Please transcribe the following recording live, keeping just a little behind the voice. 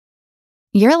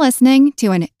You're listening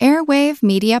to an Airwave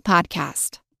Media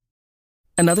Podcast.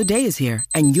 Another day is here,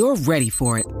 and you're ready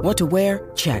for it. What to wear?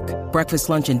 Check. Breakfast,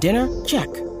 lunch, and dinner? Check.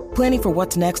 Planning for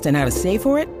what's next and how to save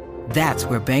for it? That's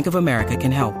where Bank of America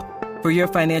can help. For your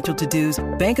financial to-dos,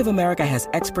 Bank of America has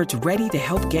experts ready to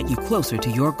help get you closer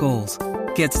to your goals.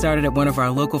 Get started at one of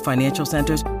our local financial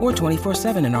centers or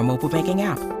 24/7 in our mobile banking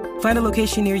app. Find a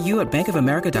location near you at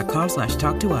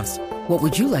bankofamerica.com/talktous. What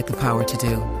would you like the power to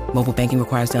do? Mobile banking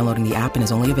requires downloading the app and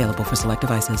is only available for select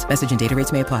devices. Message and data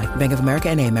rates may apply. Bank of America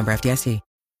N.A., member FDIC.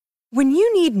 When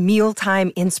you need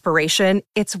mealtime inspiration,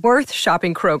 it's worth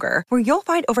shopping Kroger, where you'll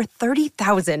find over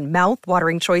 30,000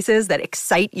 mouth-watering choices that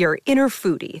excite your inner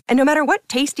foodie. And no matter what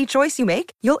tasty choice you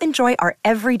make, you'll enjoy our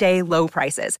everyday low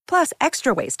prices, plus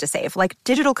extra ways to save, like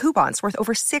digital coupons worth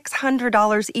over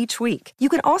 $600 each week. You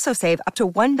can also save up to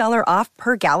 $1 off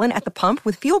per gallon at the pump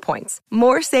with fuel points.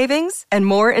 More savings and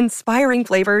more inspiring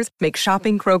flavors make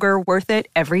shopping Kroger worth it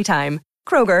every time.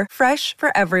 Kroger, fresh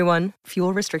for everyone.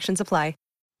 Fuel restrictions apply.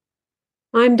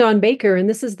 I'm Dawn Baker, and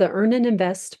this is the Earn and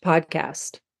Invest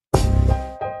podcast.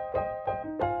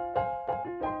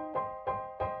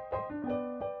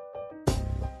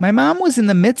 My mom was in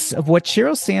the midst of what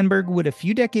Sheryl Sandberg would a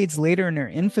few decades later in her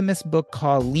infamous book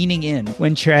call Leaning In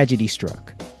when tragedy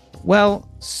struck. Well,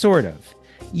 sort of.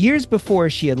 Years before,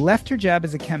 she had left her job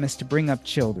as a chemist to bring up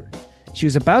children. She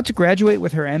was about to graduate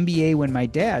with her MBA when my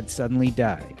dad suddenly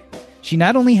died. She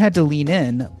not only had to lean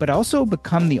in, but also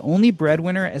become the only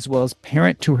breadwinner as well as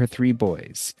parent to her 3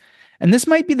 boys. And this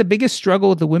might be the biggest struggle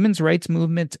with the women's rights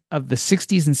movement of the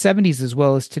 60s and 70s as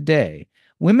well as today.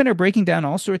 Women are breaking down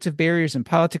all sorts of barriers in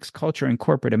politics, culture, and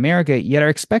corporate America, yet are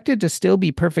expected to still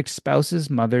be perfect spouses,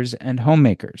 mothers, and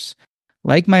homemakers.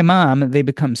 Like my mom, they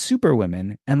become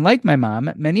superwomen, and like my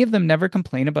mom, many of them never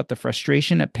complain about the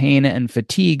frustration, pain, and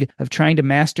fatigue of trying to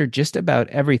master just about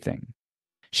everything.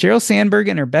 Sheryl Sandberg,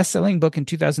 in her best-selling book in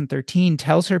 2013,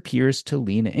 tells her peers to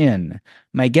lean in.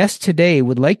 My guest today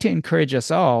would like to encourage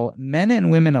us all, men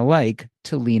and women alike,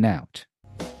 to lean out.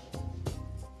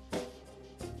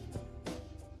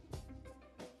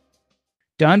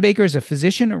 Dawn Baker is a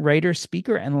physician, writer,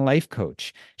 speaker, and life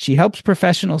coach. She helps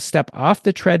professionals step off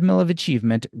the treadmill of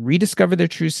achievement, rediscover their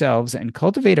true selves, and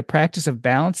cultivate a practice of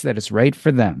balance that is right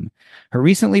for them. Her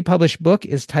recently published book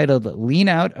is titled Lean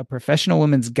Out, A Professional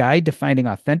Woman's Guide to Finding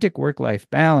Authentic Work-Life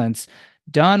Balance.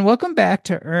 Dawn, welcome back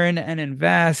to Earn and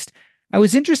Invest. I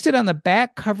was interested on the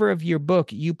back cover of your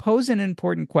book. You pose an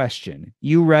important question.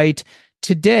 You write,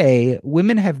 today,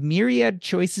 women have myriad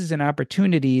choices and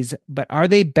opportunities, but are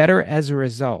they better as a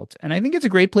result? And I think it's a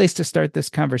great place to start this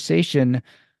conversation.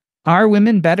 Are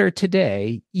women better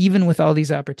today, even with all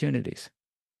these opportunities?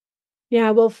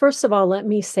 Yeah, well, first of all, let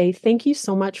me say thank you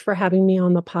so much for having me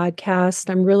on the podcast.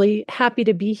 I'm really happy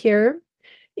to be here.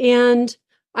 And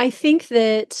I think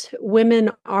that women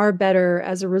are better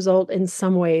as a result in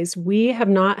some ways. We have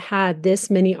not had this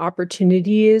many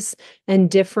opportunities and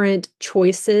different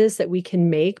choices that we can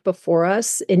make before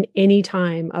us in any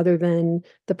time other than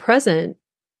the present.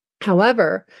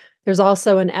 However, there's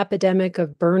also an epidemic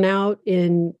of burnout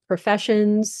in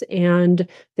professions, and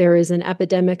there is an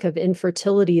epidemic of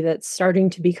infertility that's starting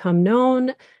to become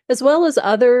known, as well as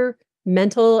other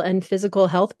mental and physical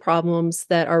health problems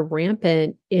that are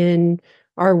rampant in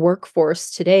our workforce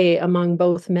today among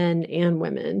both men and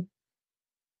women.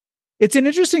 It's an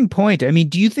interesting point. I mean,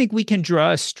 do you think we can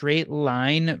draw a straight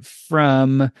line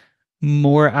from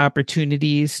more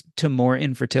opportunities to more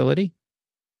infertility?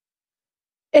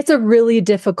 It's a really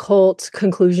difficult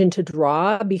conclusion to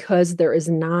draw because there is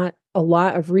not a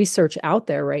lot of research out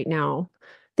there right now.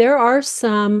 There are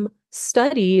some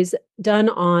studies done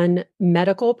on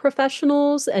medical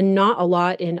professionals and not a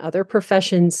lot in other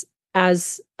professions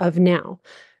as of now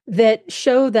that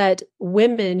show that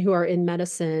women who are in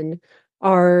medicine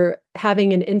are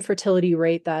having an infertility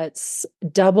rate that's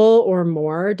double or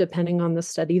more, depending on the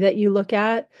study that you look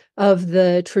at, of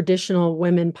the traditional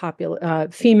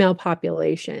female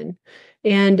population.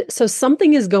 And so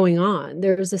something is going on.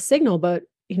 There's a signal, but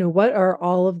what are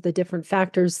all of the different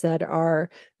factors that are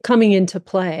coming into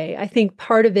play? I think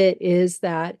part of it is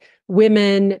that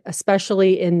women,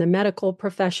 especially in the medical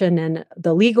profession and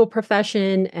the legal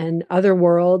profession and other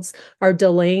worlds, are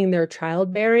delaying their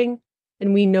childbearing.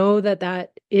 And we know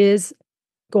that is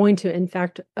going to,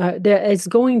 impact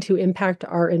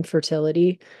our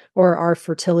infertility or our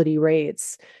fertility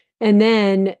rates. And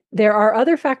then there are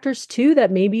other factors too that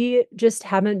maybe just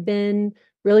haven't been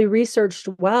really researched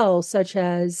well, such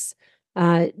as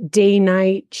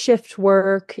day-night shift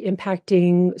work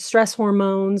impacting stress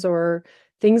hormones or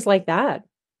things like that.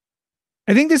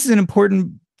 I think this is an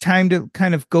important time to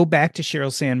kind of go back to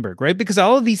Sheryl Sandberg, right? Because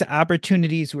all of these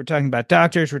opportunities, we're talking about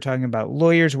doctors, we're talking about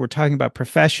lawyers, we're talking about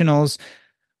professionals,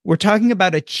 we're talking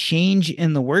about a change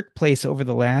in the workplace over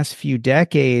the last few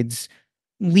decades.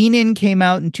 Lean In came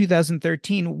out in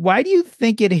 2013. Why do you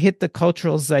think it hit the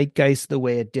cultural zeitgeist the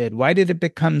way it did? Why did it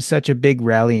become such a big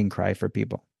rallying cry for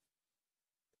people?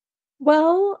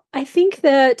 Well, I think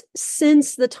that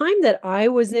since the time that I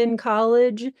was in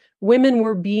college, women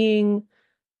were being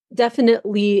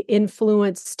definitely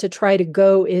influenced to try to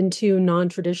go into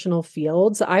non-traditional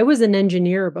fields. I was an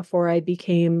engineer before I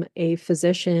became a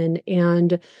physician,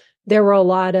 and there were a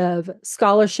lot of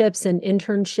scholarships and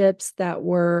internships that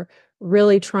were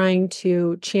really trying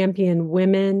to champion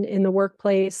women in the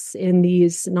workplace in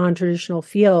these non-traditional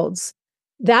fields.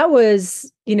 That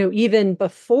was, even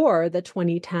before the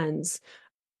 2010s.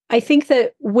 I think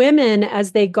that women,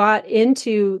 as they got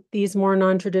into these more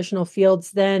non-traditional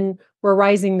fields, then were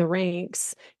rising the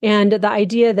ranks. And the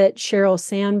idea that Sheryl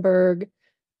Sandberg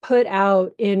put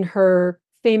out in her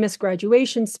famous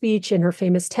graduation speech, in her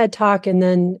famous TED Talk, and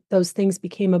then those things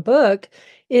became a book,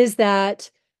 is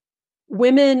that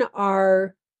women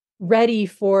are ready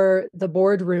for the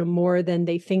boardroom more than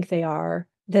they think they are,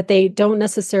 that they don't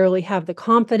necessarily have the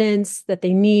confidence that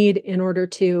they need in order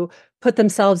to put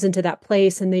themselves into that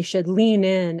place, and they should lean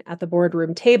in at the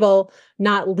boardroom table,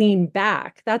 not lean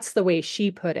back. That's the way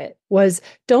she put it, was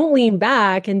don't lean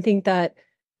back and think that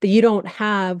you don't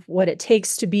have what it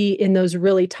takes to be in those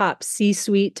really top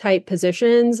C-suite type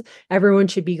positions. Everyone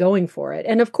should be going for it.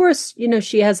 And of course,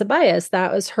 she has a bias.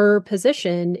 That was her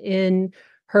position in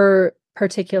her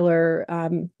particular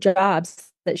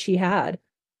jobs that she had.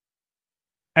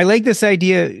 I like this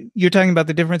idea. You're talking about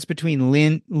the difference between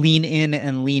lean in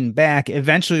and lean back.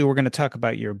 Eventually, we're going to talk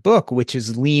about your book, which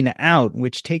is Lean Out,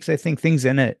 which takes, I think, things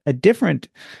in a different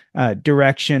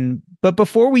direction. But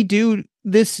before we do,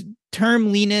 this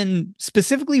term lean in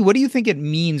specifically, what do you think it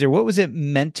means, or what was it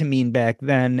meant to mean back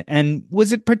then? And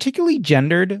was it particularly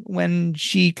gendered when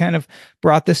she kind of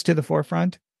brought this to the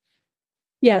forefront?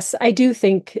 Yes, I do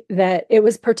think that it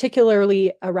was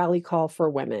particularly a rally call for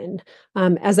women.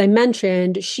 As I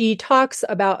mentioned, she talks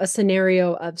about a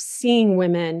scenario of seeing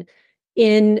women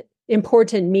in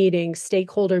important meetings,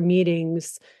 stakeholder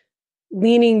meetings,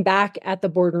 leaning back at the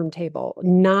boardroom table,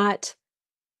 not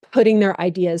putting their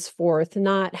ideas forth,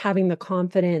 not having the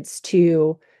confidence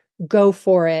to go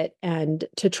for it and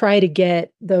to try to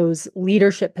get those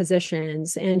leadership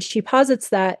positions. And she posits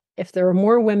that if there are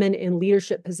more women in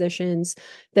leadership positions,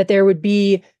 that there would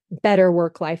be better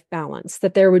work-life balance,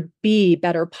 that there would be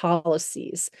better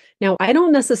policies. Now, I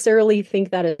don't necessarily think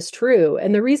that is true.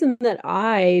 And the reason that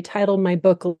I titled my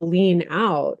book Lean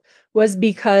Out was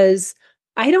because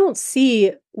I don't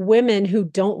see women who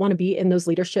don't want to be in those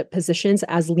leadership positions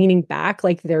as leaning back,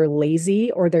 like they're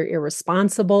lazy or they're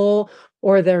irresponsible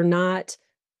or they're not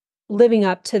living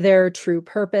up to their true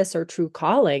purpose or true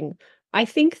calling. I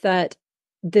think that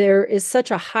there is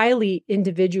such a highly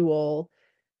individual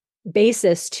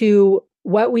basis to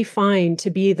what we find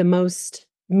to be the most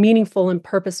meaningful and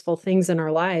purposeful things in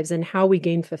our lives and how we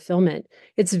gain fulfillment.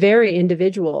 It's very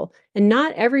individual, and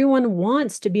not everyone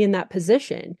wants to be in that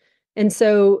position. And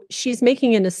so she's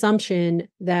making an assumption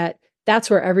that that's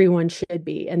where everyone should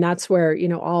be. And that's where,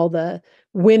 all the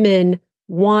women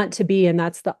want to be. And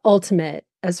that's the ultimate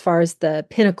as far as the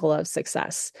pinnacle of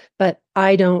success. But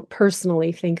I don't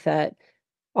personally think that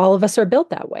all of us are built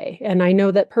that way. And I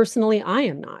know that personally, I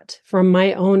am not, from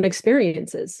my own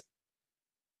experiences.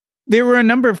 There were a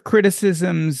number of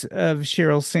criticisms of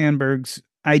Sheryl Sandberg's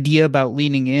idea about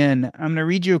leaning in. I'm going to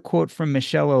read you a quote from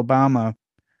Michelle Obama.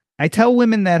 I tell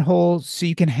women that whole so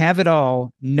you can have it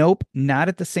all. Nope, not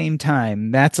at the same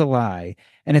time. That's a lie.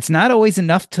 And it's not always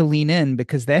enough to lean in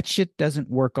because that shit doesn't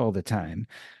work all the time.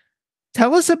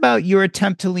 Tell us about your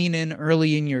attempt to lean in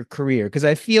early in your career, because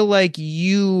I feel like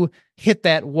you hit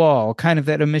that wall, kind of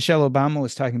that Michelle Obama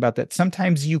was talking about, that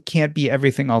sometimes you can't be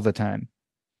everything all the time.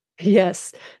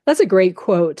 Yes, that's a great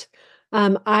quote.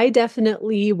 I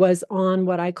definitely was on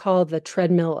what I call the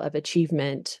treadmill of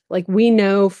achievement. Like we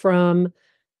know from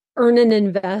Earn and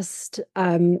Invest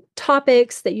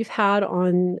topics that you've had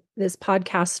on this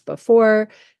podcast before,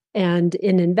 and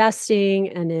in investing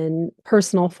and in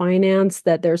personal finance,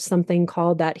 that there's something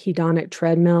called that hedonic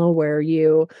treadmill where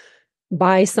you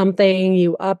buy something,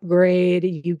 you upgrade,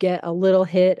 you get a little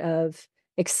hit of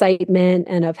excitement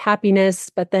and of happiness,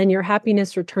 but then your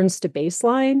happiness returns to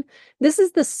baseline. This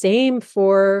is the same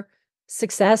for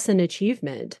success and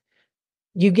achievement.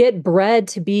 You get bred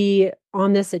to be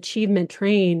on this achievement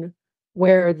train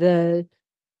where the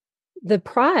the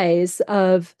prize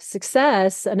of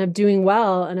success and of doing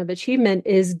well and of achievement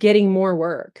is getting more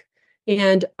work.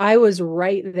 And I was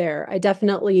right there. I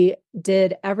definitely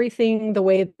did everything the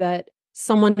way that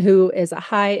someone who is a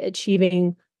high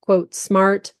achieving, quote,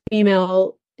 smart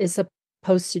female is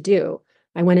supposed to do.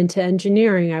 I went into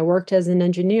engineering. I worked as an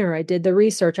engineer. I did the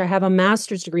research. I have a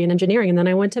master's degree in engineering, and then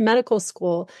I went to medical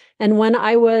school. And when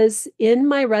I was in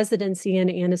my residency in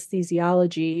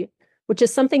anesthesiology, which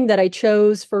is something that I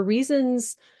chose for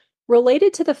reasons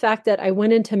related to the fact that I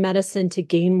went into medicine to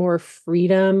gain more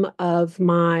freedom of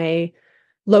my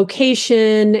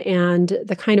location and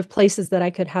the kind of places that I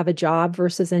could have a job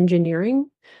versus engineering.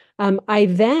 I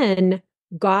then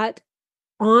got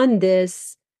on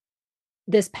this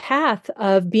path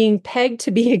of being pegged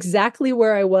to be exactly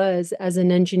where I was as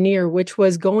an engineer, which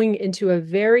was going into a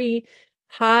very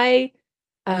highly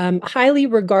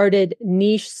regarded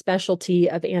niche specialty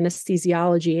of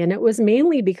anesthesiology. And it was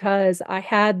mainly because I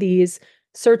had these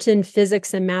certain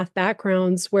physics and math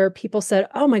backgrounds where people said,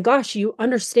 "Oh my gosh, you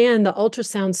understand the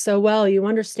ultrasound so well. You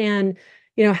understand,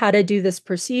 how to do this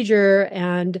procedure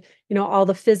and, all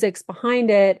the physics behind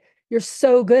it. You're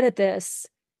so good at this."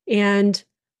 And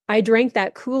I drank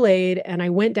that Kool-Aid and I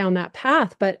went down that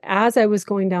path. But as I was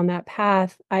going down that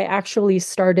path, I actually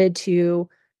started to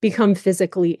become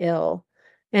physically ill.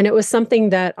 And it was something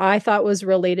that I thought was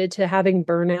related to having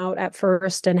burnout at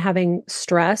first and having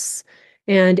stress.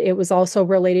 And it was also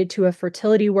related to a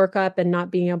fertility workup and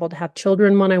not being able to have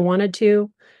children when I wanted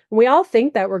to. We all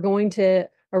think that we're going to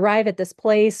arrive at this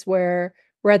place where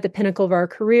we're at the pinnacle of our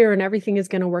career and everything is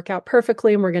going to work out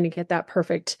perfectly and we're going to get that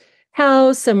perfect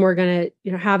house and we're going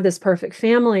to, have this perfect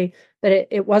family. But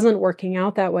it wasn't working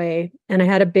out that way. And I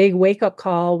had a big wake-up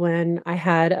call when I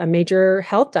had a major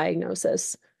health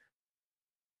diagnosis.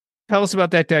 Tell us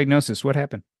about that diagnosis. What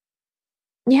happened?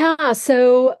 Yeah.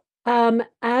 So,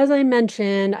 as I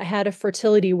mentioned, I had a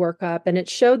fertility workup and it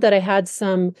showed that I had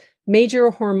some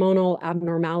major hormonal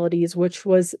abnormalities, which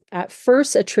was at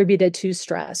first attributed to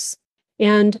stress.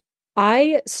 And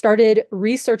I started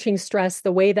researching stress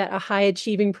the way that a high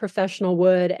achieving professional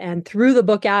would and threw the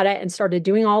book at it and started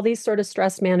doing all these sort of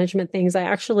stress management things. I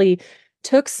actually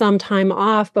took some time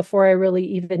off before I really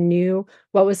even knew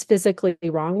what was physically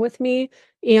wrong with me.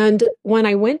 And when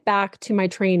I went back to my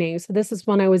training, so this is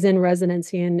when I was in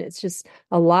residency, and it's just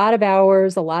a lot of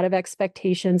hours, a lot of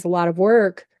expectations, a lot of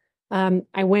work.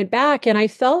 I went back and I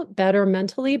felt better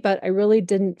mentally, but I really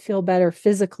didn't feel better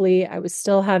physically. I was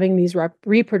still having these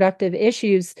reproductive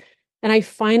issues. And I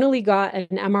finally got an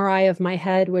MRI of my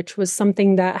head, which was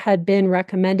something that had been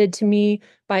recommended to me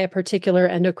by a particular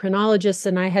endocrinologist.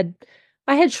 And I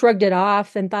had shrugged it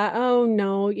off and thought, oh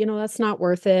no, that's not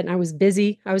worth it. And I was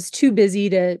busy. I was too busy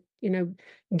to,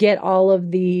 get all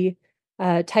of the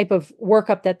type of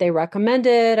workup that they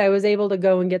recommended. I was able to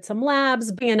go and get some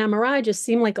labs. Being an MRI just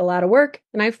seemed like a lot of work.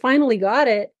 And I finally got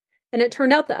it. And it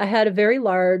turned out that I had a very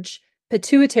large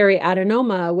pituitary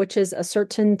adenoma, which is a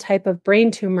certain type of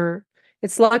brain tumor.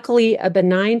 It's luckily a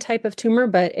benign type of tumor,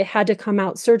 but it had to come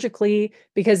out surgically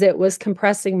because it was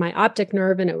compressing my optic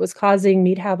nerve and it was causing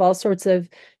me to have all sorts of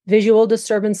visual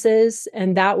disturbances.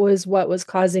 And that was what was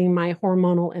causing my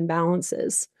hormonal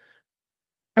imbalances.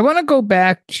 I want to go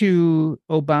back to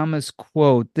Obama's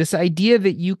quote, this idea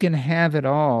that you can have it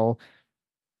all.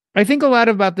 I think a lot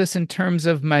about this in terms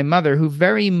of my mother, who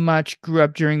very much grew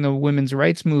up during the women's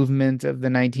rights movement of the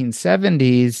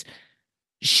 1970s.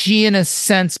 She, in a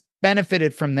sense,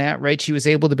 benefited from that, right? She was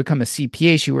able to become a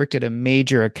CPA. She worked at a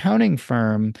major accounting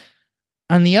firm.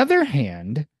 On the other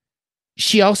hand,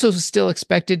 she also was still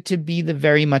expected to be the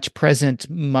very much present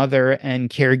mother and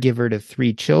caregiver to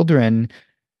 3 children.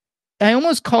 I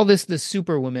almost call this the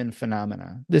superwoman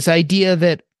phenomena, this idea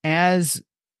that as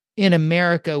in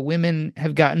America, women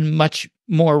have gotten much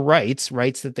more rights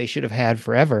that they should have had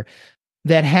forever,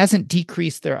 that hasn't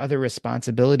decreased their other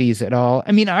responsibilities at all.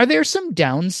 I mean, are there some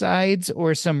downsides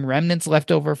or some remnants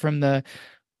left over from the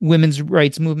women's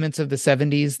rights movements of the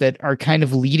 70s that are kind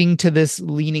of leading to this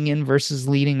leaning in versus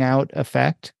leaning out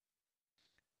effect?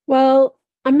 Well,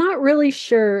 I'm not really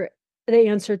sure the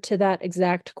answer to that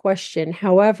exact question.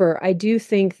 However, I do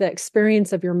think the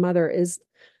experience of your mother is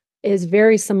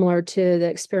very similar to the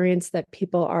experience that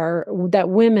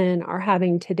women are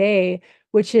having today,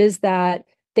 which is that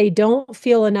they don't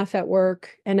feel enough at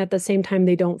work and at the same time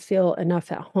they don't feel enough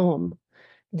at home.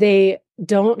 They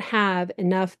don't have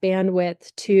enough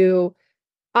bandwidth to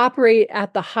operate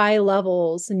at the high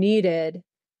levels needed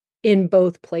in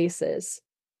both places.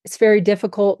 It's very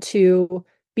difficult to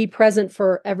be present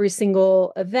for every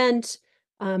single event,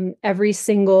 every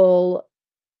single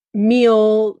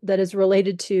meal that is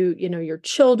related to, your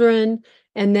children,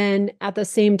 and then at the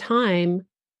same time,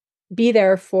 be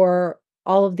there for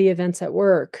all of the events at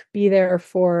work, be there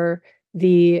for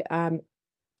the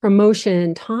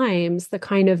promotion times, the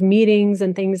kind of meetings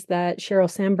and things that Sheryl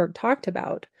Sandberg talked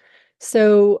about.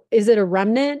 So is it a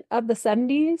remnant of the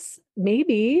 70s?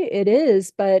 Maybe it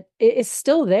is, but it is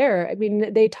still there. I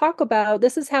mean, they talk about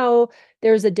this is how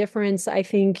there's a difference, I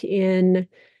think, in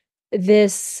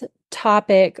this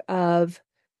topic of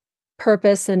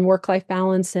purpose and work-life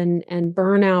balance and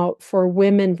burnout for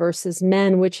women versus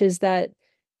men, which is that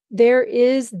there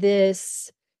is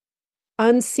this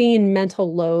unseen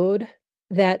mental load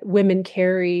that women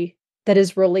carry that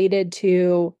is related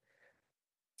to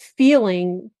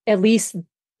feeling at least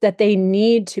that they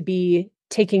need to be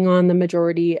taking on the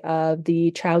majority of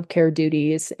the childcare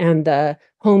duties and the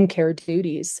home care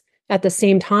duties at the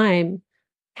same time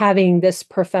having this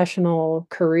professional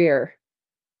career.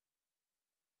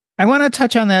 I want to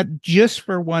touch on that just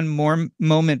for one more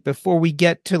moment before we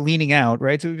get to leaning out,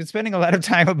 right? So we've been spending a lot of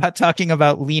time talking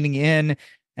about leaning in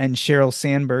and Sheryl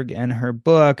Sandberg and her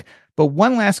book. But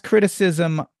one last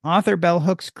criticism, author Bell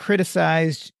Hooks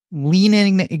criticized lean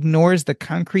in ignores the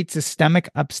concrete systemic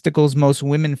obstacles most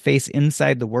women face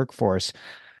inside the workforce.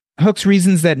 Hooks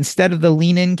reasons that instead of the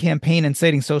lean in campaign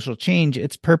inciting social change,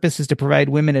 its purpose is to provide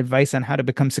women advice on how to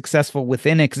become successful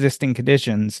within existing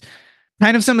conditions.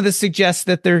 Kind of some of this suggests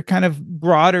that there are kind of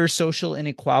broader social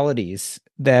inequalities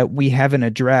that we haven't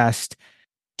addressed.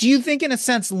 Do you think, in a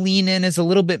sense, lean in is a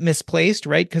little bit misplaced,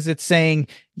 right? Because it's saying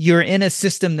you're in a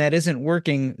system that isn't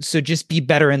working, so just be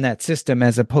better in that system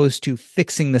as opposed to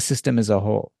fixing the system as a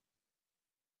whole.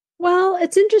 Well,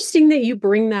 it's interesting that you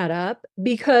bring that up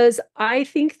because I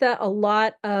think that a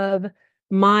lot of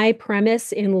my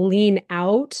premise in lean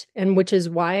out, and which is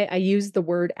why I use the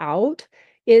word out,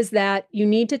 is that you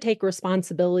need to take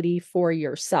responsibility for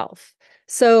yourself.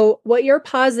 So what you're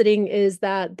positing is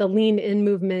that the lean in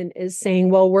movement is saying,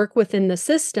 well, work within the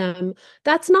system.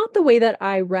 That's not the way that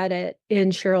I read it in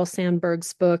Sheryl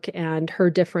Sandberg's book and her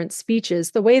different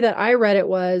speeches. The way that I read it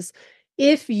was,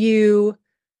 if you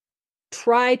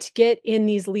try to get in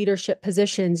these leadership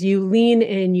positions, you lean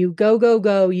in, you go, go,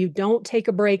 go, you don't take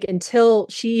a break until,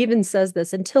 she even says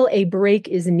this, until a break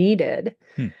is needed.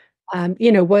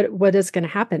 What is going to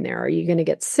happen there? Are you going to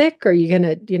get sick? Are you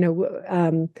going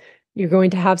to, you're going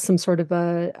to have some sort of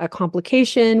a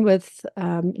complication with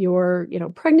your,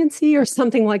 pregnancy or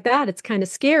something like that. It's kind of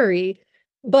scary.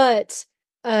 But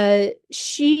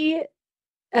she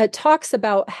talks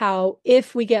about how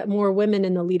if we get more women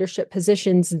in the leadership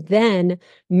positions, then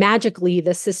magically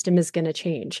the system is going to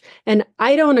change. And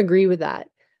I don't agree with that.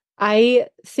 I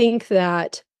think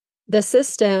that the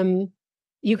system,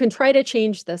 you can try to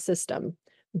change the system,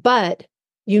 but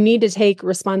you need to take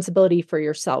responsibility for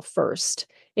yourself first.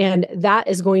 And that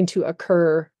is going to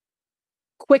occur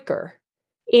quicker.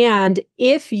 And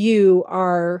if you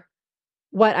are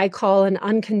what I call an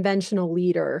unconventional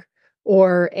leader,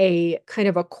 or a kind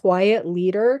of a quiet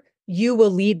leader, you will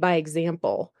lead by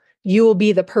example. You will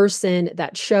be the person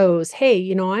that shows,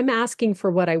 hey, I'm asking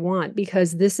for what I want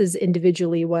because this is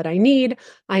individually what I need.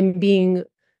 I'm being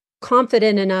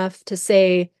confident enough to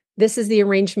say, this is the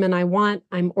arrangement I want.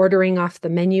 I'm ordering off the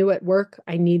menu at work.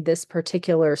 I need this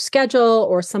particular schedule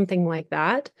or something like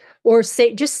that. Or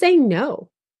just say no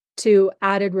to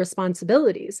added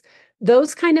responsibilities.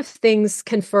 Those kind of things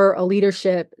confer a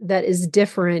leadership that is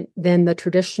different than the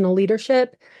traditional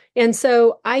leadership. And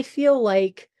so I feel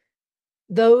like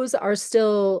those are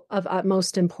still of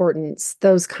utmost importance,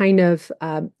 those kind of,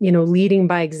 leading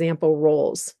by example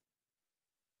roles.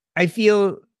 I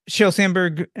feel Sheryl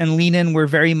Sandberg and Lean In were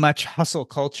very much hustle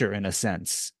culture in a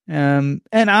sense. And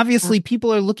obviously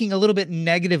people are looking a little bit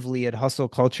negatively at hustle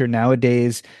culture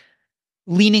nowadays.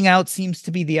 Leaning out seems to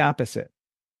be the opposite.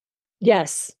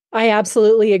 Yes, I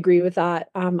absolutely agree with that.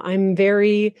 I'm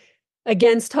very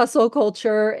against hustle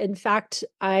culture. In fact,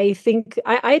 I think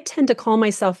I tend to call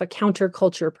myself a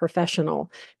counterculture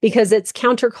professional because it's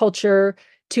counterculture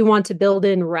to want to build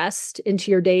in rest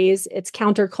into your days. It's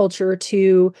counterculture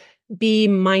to be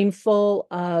mindful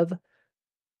of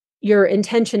your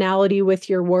intentionality with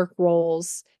your work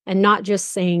roles and not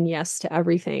just saying yes to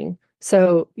everything.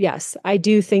 So yes, I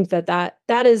do think that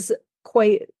is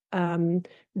quite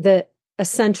a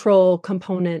central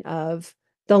component of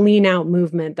the lean out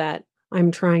movement that I'm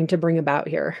trying to bring about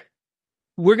here.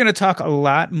 We're going to talk a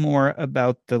lot more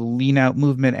about the lean out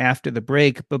movement after the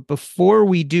break. But before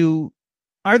we do,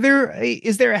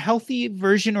 is there a healthy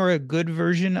version or a good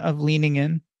version of leaning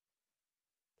in?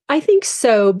 I think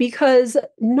so, because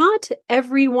not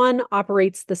everyone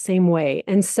operates the same way.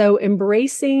 And so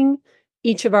embracing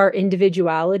each of our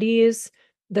individualities,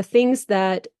 the things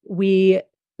that we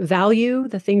value,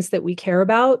 the things that we care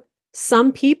about,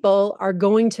 some people are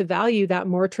going to value that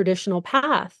more traditional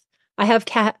path. I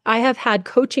have had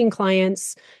coaching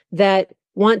clients that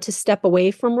want to step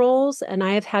away from roles, and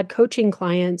I have had coaching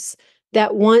clients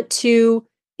that want to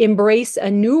embrace a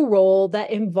new role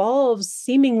that involves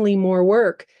seemingly more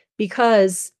work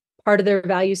because part of their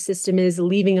value system is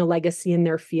leaving a legacy in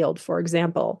their field, for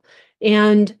example.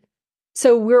 And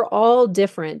so we're all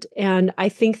different. And I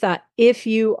think that if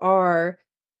you are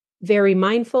very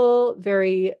mindful,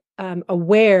 very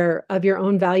aware of your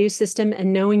own value system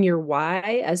and knowing your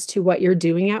why as to what you're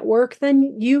doing at work,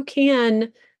 then you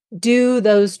can make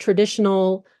those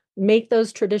traditional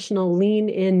lean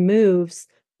in moves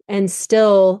and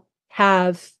still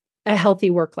have a healthy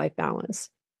work-life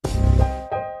balance.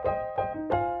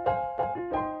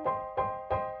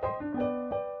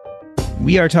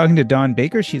 We are talking to Dawn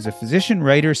Baker. She's a physician,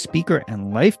 writer, speaker,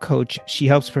 and life coach. She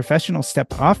helps professionals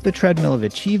step off the treadmill of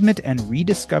achievement and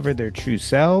rediscover their true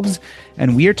selves.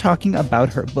 And we are talking about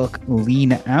her book,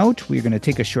 Lean Out. We're going to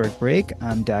take a short break.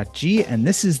 I'm Doc G, and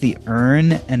this is the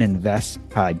Earn and Invest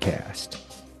podcast.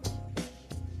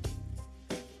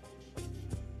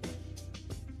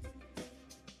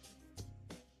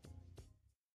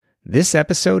 This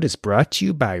episode is brought to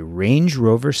you by Range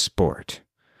Rover Sport.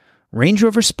 Range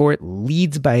Rover Sport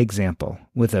leads by example.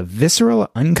 With a visceral,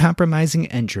 uncompromising,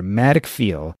 and dramatic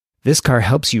feel, this car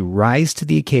helps you rise to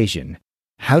the occasion.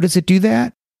 How does it do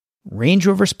that? Range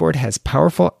Rover Sport has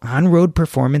powerful on-road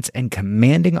performance and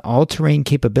commanding all-terrain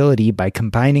capability by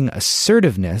combining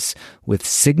assertiveness with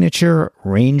signature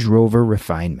Range Rover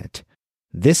refinement.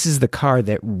 This is the car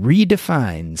that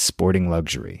redefines sporting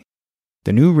luxury.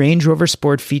 The new Range Rover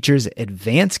Sport features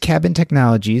advanced cabin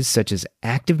technologies such as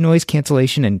active noise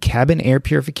cancellation and cabin air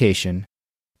purification,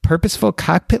 purposeful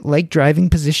cockpit-like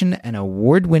driving position, and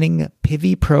award-winning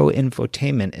Pivi Pro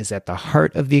infotainment is at the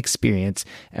heart of the experience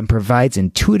and provides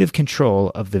intuitive control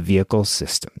of the vehicle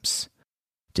systems.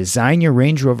 Design your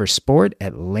Range Rover Sport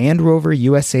at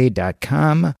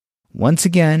LandRoverUSA.com. Once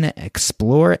again,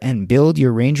 explore and build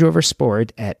your Range Rover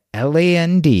Sport at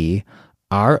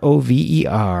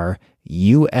LandRoverUSA.com.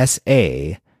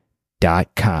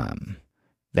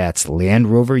 That's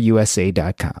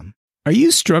LandRoverUSA.com. Are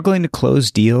you struggling to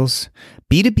close deals?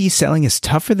 B2B selling is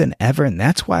tougher than ever, and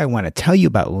that's why I want to tell you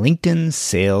about LinkedIn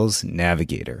Sales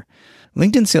Navigator.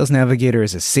 LinkedIn Sales Navigator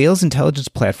is a sales intelligence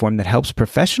platform that helps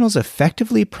professionals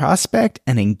effectively prospect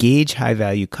and engage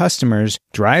high-value customers,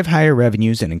 drive higher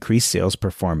revenues, and increase sales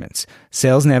performance.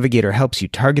 Sales Navigator helps you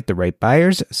target the right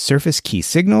buyers, surface key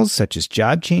signals such as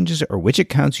job changes or which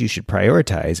accounts you should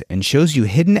prioritize, and shows you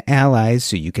hidden allies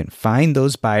so you can find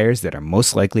those buyers that are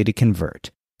most likely to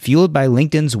convert. Fueled by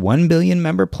LinkedIn's 1 billion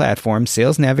member platform,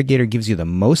 Sales Navigator gives you the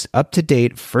most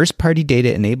up-to-date, first-party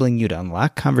data enabling you to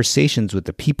unlock conversations with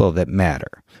the people that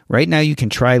matter. Right now, you can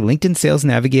try LinkedIn Sales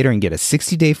Navigator and get a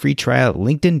 60-day free trial at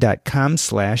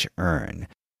linkedin.com/earn.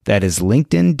 That is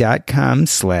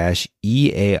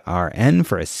linkedin.com/EARN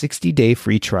for a 60-day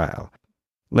free trial.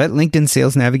 Let LinkedIn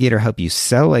Sales Navigator help you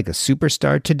sell like a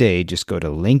superstar today. Just go to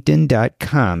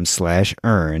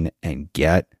linkedin.com/earn and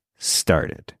get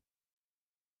started.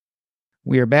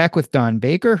 We are back with Dawn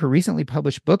Baker. Her recently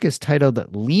published book is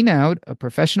titled Lean Out, A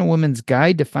Professional Woman's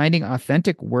Guide to Finding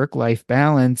Authentic Work-Life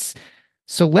Balance.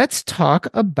 So let's talk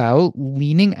about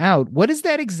leaning out. What does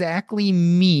that exactly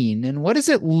mean, and what does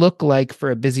it look like for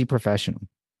a busy professional?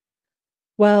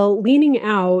 Well, leaning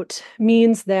out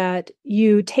means that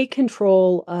you take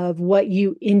control of what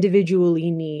you individually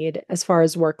need as far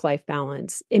as work-life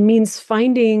balance. It means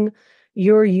finding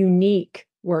your unique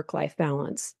work-life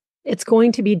balance. It's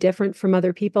going to be different from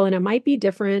other people, and it might be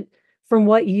different from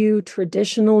what you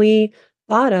traditionally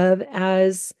thought of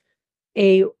as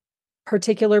a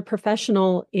particular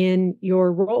professional in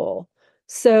your role.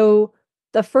 So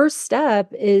the first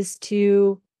step is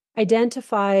to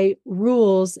identify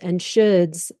rules and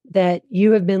shoulds that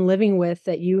you have been living with,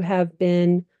 that you have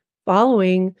been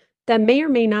following, that may or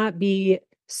may not be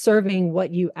serving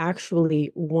what you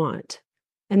actually want.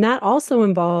 And that also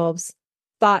involves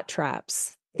thought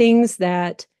traps. Things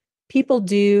that people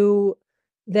do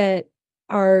that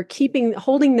are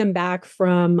holding them back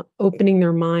from opening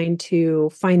their mind to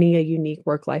finding a unique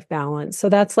work-life balance. So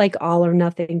that's like all or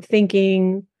nothing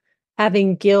thinking,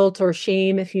 having guilt or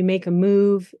shame if you make a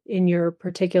move in your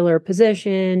particular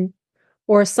position,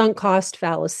 or a sunk cost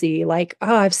fallacy, like,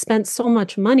 oh, I've spent so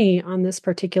much money on this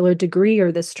particular degree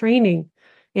or this training,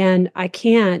 and I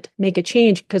can't make a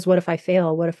change because what if I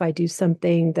fail? What if I do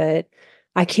something that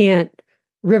I can't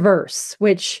reverse,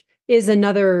 which is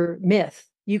another myth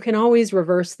you can always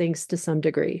reverse things to some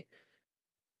degree.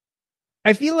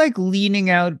 I feel like leaning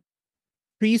out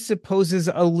presupposes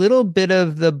a little bit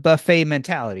of the buffet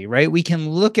mentality, right? We can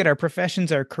look at our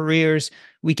professions, our careers,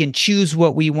 we can choose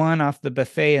what we want off the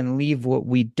buffet and leave what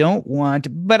we don't want.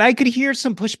 But I could hear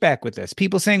some pushback with this.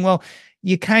 People saying, well,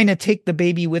 you kind of take the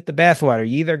baby with the bathwater.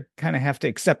 You either kind of have to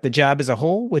accept the job as a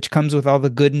whole, which comes with all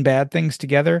the good and bad things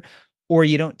together, or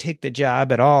you don't take the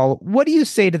job at all. What do you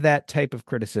say to that type of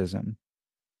criticism?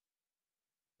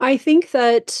 I think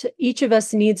that each of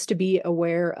us needs to be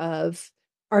aware of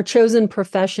our chosen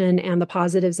profession and the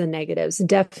positives and negatives.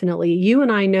 Definitely. You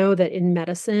and I know that in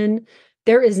medicine,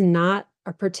 there is not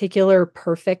a particular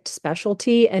perfect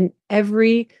specialty, and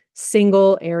every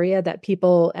single area that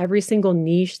people, every single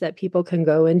niche that people can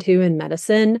go into in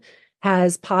medicine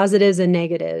has positives and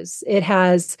negatives. It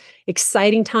has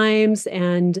exciting times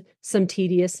and some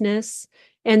tediousness.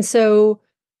 And so,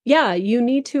 yeah, you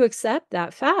need to accept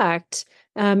that fact.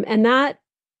 And that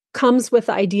comes with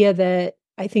the idea that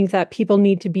I think that people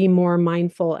need to be more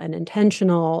mindful and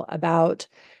intentional about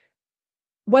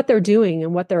what they're doing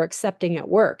and what they're accepting at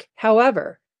work.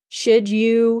 However, should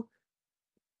you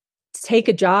take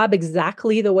a job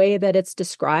exactly the way that it's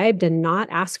described and not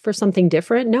ask for something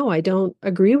different? No, I don't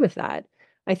agree with that.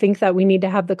 I think that we need to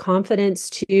have the confidence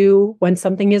to, when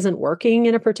something isn't working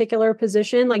in a particular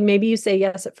position, like maybe you say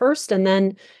yes at first, and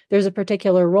then there's a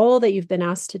particular role that you've been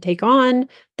asked to take on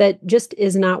that just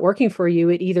is not working for you.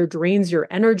 It either drains your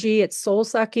energy, it's soul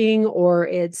sucking, or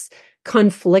it's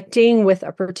conflicting with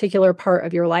a particular part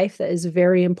of your life that is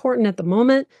very important at the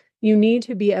moment. You need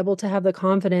to be able to have the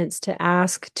confidence to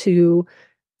ask to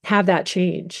have that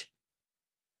change.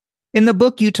 In the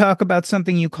book, you talk about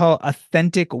something you call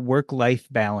authentic work-life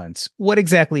balance. What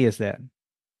exactly is that?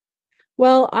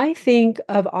 Well, I think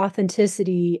of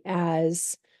authenticity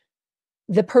as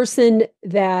the person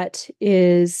that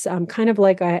is kind of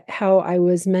like how I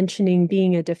was mentioning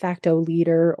being a de facto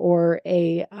leader or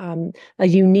a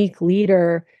unique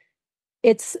leader.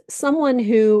 It's someone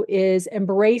who is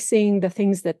embracing the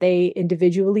things that they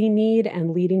individually need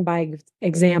and leading by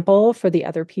example for the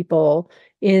other people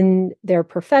in their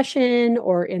profession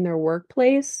or in their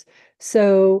workplace.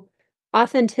 So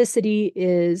authenticity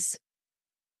is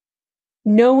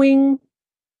knowing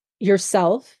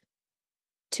yourself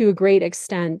to a great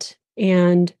extent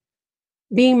and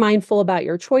being mindful about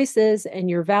your choices and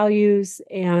your values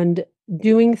and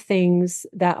doing things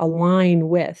that align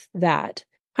with that.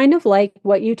 Kind of like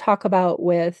what you talk about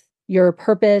with your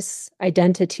purpose,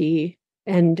 identity,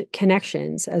 and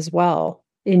connections as well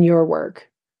in your work.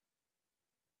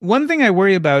 One thing I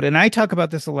worry about, and I talk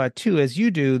about this a lot too, as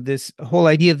you do, this whole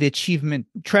idea of the achievement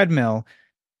treadmill,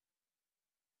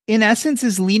 in essence,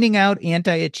 is leaning out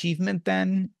anti-achievement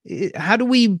then? How do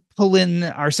we pull in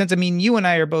our sense? I mean, you and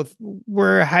I are both, we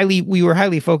were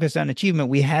highly focused on achievement.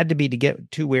 We had to be to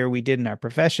get to where we did in our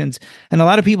professions. And a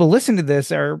lot of people listen to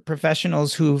this are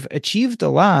professionals who've achieved a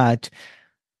lot.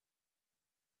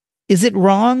 Is it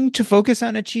wrong to focus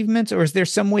on achievements, or is there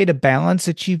some way to balance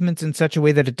achievements in such a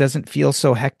way that it doesn't feel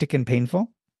so hectic and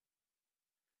painful?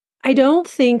 I don't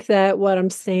think that what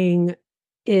I'm saying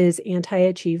is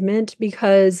anti-achievement,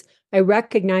 because I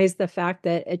recognize the fact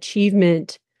that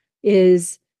achievement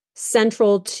is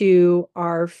central to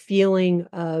our feeling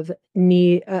of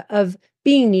need, of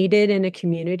being needed in a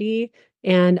community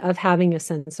and of having a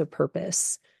sense of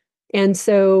purpose. And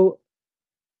so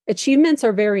achievements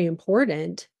are very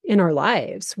important in our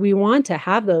lives. We want to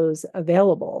have those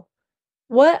available.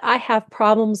 What I have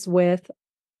problems with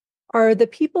are the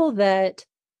people that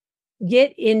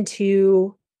get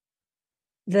into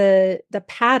the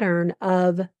pattern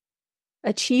of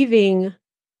achieving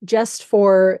just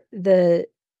for the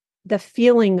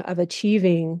feeling of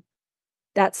achieving,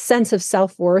 that sense of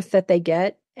self-worth that they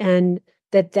get, and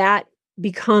that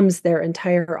becomes their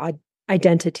entire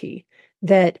identity,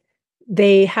 that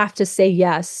they have to say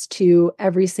yes to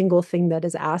every single thing that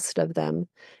is asked of them,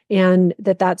 and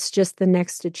that's just the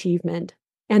next achievement,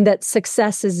 and that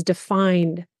success is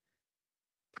defined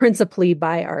principally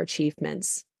by our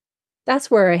achievements.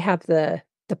 That's where I have the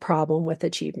problem with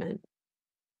achievement.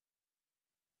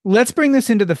 Let's bring this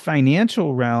into the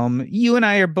financial realm. You and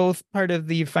I are both part of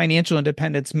the financial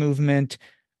independence movement.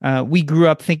 We grew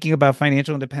up thinking about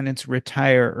financial independence,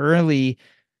 retire early.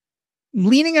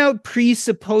 Leaning out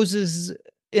presupposes,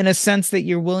 in a sense, that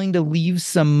you're willing to leave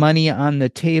some money on the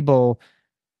table.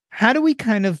 How do we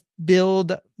kind of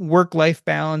build work-life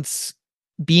balance,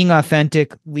 being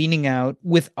authentic, leaning out,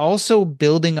 with also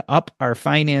building up our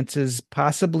finances,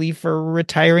 possibly for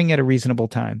retiring at a reasonable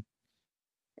time?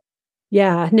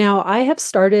 Yeah. Now, I have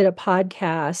started a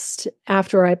podcast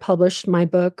after I published my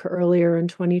book earlier in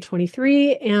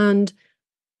 2023, and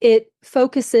it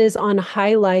focuses on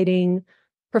highlighting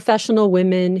professional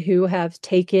women who have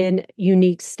taken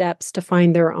unique steps to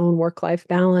find their own work-life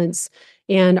balance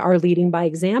and are leading by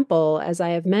example, as I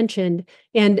have mentioned.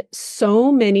 And so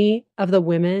many of the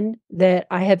women that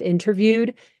I have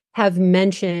interviewed have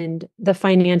mentioned the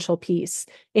financial piece.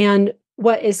 And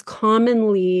what is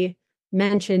commonly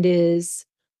mentioned is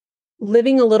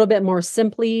living a little bit more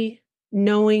simply,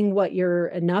 knowing what your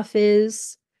enough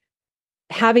is,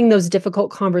 having those difficult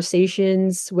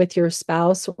conversations with your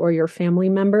spouse or your family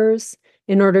members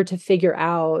in order to figure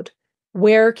out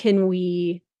where can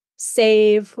we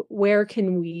save, where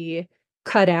can we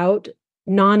cut out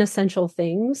non-essential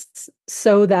things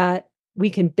so that we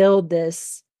can build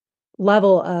this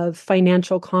level of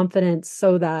financial confidence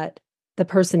so that the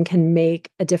person can make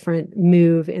a different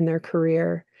move in their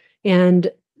career. And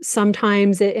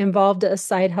sometimes it involved a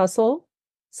side hustle.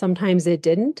 Sometimes it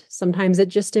didn't. Sometimes it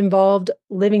just involved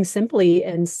living simply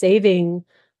and saving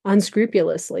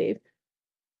unscrupulously.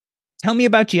 Tell me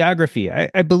about geography.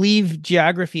 I believe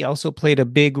geography also played a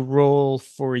big role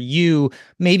for you,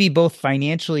 maybe both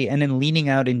financially and in leaning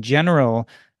out in general.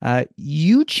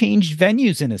 You changed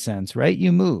venues in a sense, right?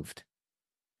 You moved.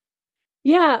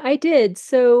 Yeah, I did.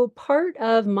 So part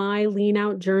of my lean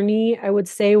out journey, I would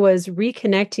say, was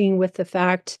reconnecting with the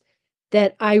fact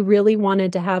that I really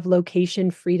wanted to have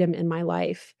location freedom in my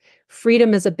life.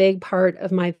 Freedom is a big part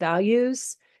of my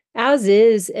values, as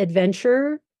is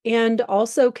adventure and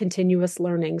also continuous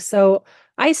learning. So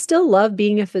I still love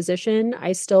being a physician.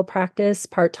 I still practice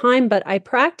part time, but I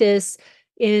practice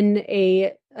in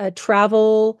a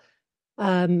travel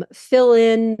fill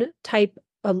in type,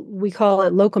 we call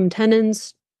it locum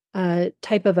tenens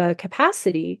type of a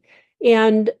capacity.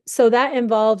 And so that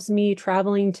involves me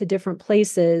traveling to different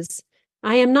places.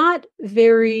 I am not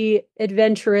very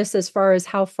adventurous as far as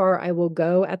how far I will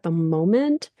go at the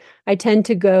moment. I tend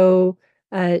to go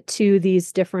to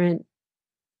these different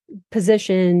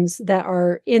positions that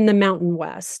are in the Mountain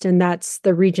West, and that's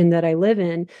the region that I live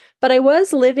in. But I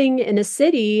was living in a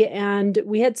city and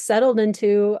we had settled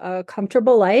into a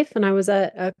comfortable life and I was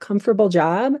at a comfortable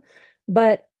job.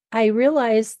 But I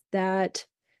realized that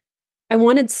I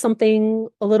wanted something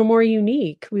a little more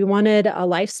unique. We wanted a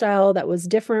lifestyle that was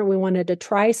different. We wanted to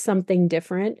try something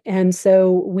different. And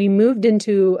so we moved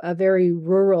into a very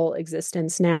rural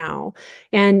existence now.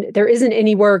 And there isn't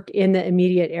any work in the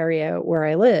immediate area where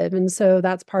I live. And so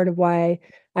that's part of why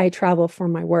I travel for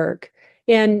my work.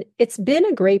 And it's been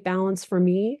a great balance for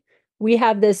me. We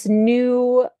have this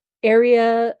new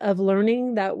area of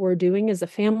learning that we're doing as a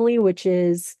family, which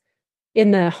is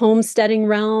in the homesteading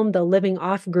realm, the living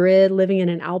off grid, living in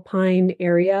an alpine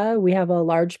area. We have a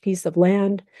large piece of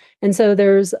land. And so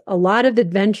there's a lot of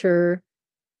adventure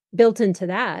built into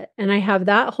that. And I have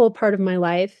that whole part of my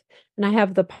life. And I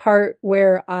have the part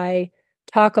where I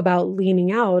talk about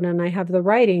leaning out, and I have the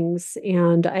writings,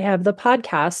 and I have the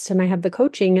podcast, and I have the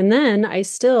coaching. And then I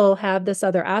still have this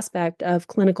other aspect of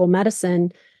clinical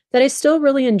medicine that I still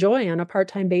really enjoy on a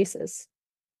part-time basis.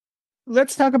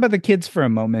 Let's talk about the kids for a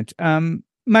moment.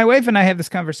 My wife and I have this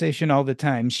conversation all the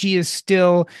time. She is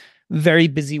still very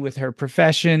busy with her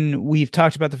profession. We've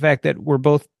talked about the fact that we're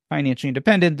both financially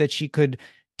independent, that she could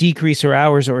decrease her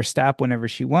hours or stop whenever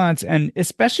she wants. And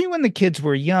especially when the kids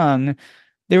were young,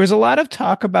 there was a lot of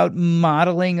talk about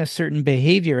modeling a certain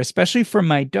behavior, especially for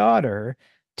my daughter,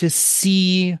 to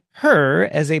see her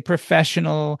as a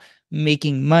professional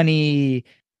making money,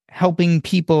 helping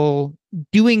people,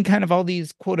 doing kind of all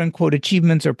these quote unquote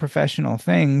achievements or professional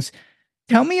things.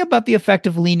 Tell me about the effect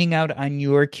of leaning out on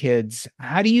your kids.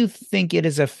 How do you think it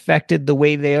has affected the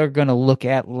way they are going to look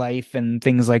at life and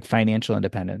things like financial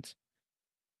independence?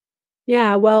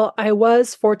 Yeah, well, I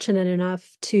was fortunate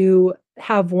enough to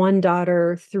have one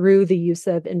daughter through the use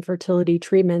of infertility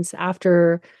treatments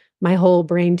after my whole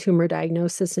brain tumor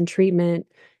diagnosis and treatment.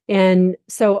 And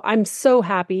so I'm so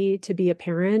happy to be a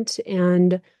parent.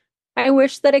 And I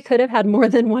wish that I could have had more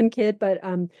than one kid, but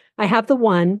I have the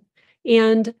one.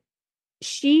 And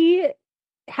she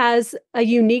has a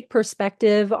unique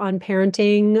perspective on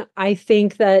parenting. I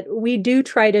think that we do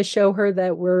try to show her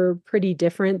that we're pretty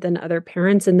different than other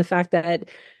parents in the fact that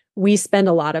we spend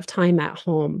a lot of time at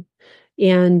home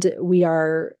and we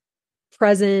are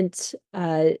present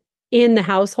in the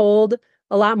household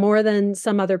a lot more than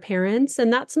some other parents.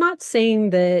 And that's not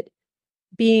saying that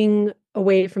being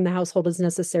away from the household is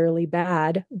necessarily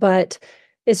bad, but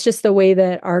it's just the way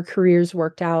that our careers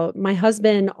worked out. My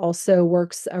husband also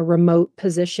works a remote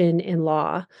position in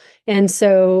law. And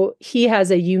so he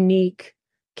has a unique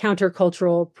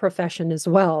countercultural profession as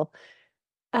well.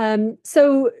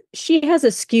 So she has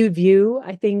a skewed view,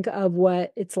 I think, of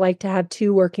what it's like to have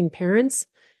two working parents.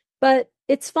 But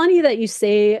it's funny that you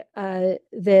say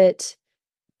that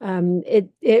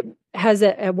it has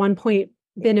at one point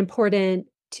been important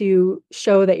to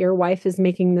show that your wife is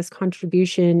making this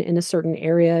contribution in a certain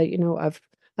area,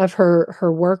 of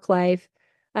her work life.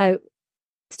 I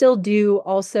still do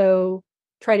also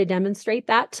try to demonstrate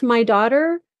that to my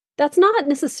daughter. That's not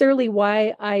necessarily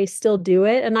why I still do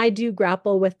it, and I do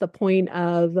grapple with the point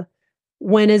of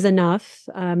when is enough,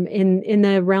 in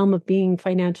the realm of being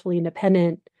financially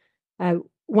independent.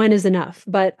 When is enough?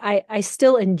 But I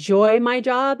still enjoy my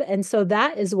job. And so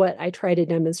that is what I try to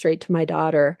demonstrate to my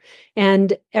daughter.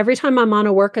 And every time I'm on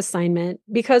a work assignment,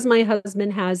 because my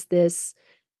husband has this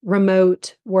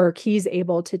remote work, he's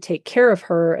able to take care of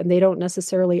her, and they don't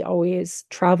necessarily always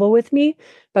travel with me,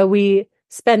 but we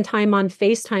spend time on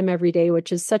FaceTime every day,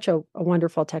 which is such a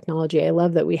wonderful technology. I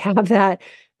love that we have that.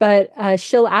 But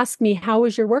she'll ask me, how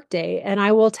was your work day? And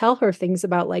I will tell her things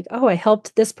about, like, oh, I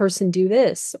helped this person do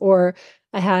this, or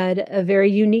I had a very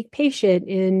unique patient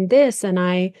in this, and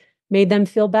I made them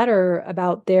feel better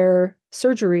about their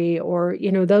surgery, or,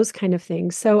 those kind of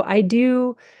things. So I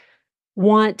do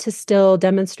want to still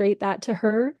demonstrate that to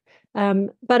her.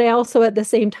 But I also at the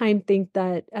same time think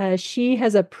that she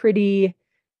has a pretty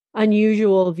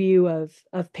unusual view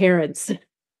of parents.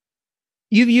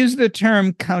 You've used the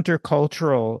term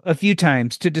countercultural a few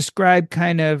times to describe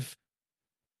kind of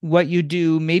what you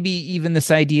do, maybe even this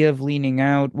idea of leaning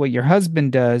out, what your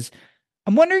husband does.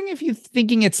 I'm wondering if you're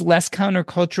thinking it's less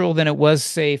countercultural than it was,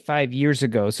 say, 5 years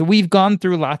ago. So we've gone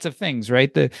through lots of things,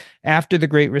 right? After the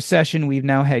Great Recession, we've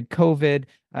now had COVID,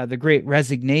 the Great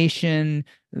Resignation,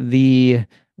 the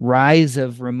rise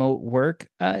of remote work.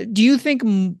 Do you think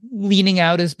leaning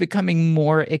out is becoming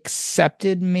more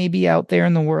accepted maybe out there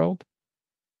in the world?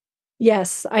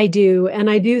 Yes, I do. And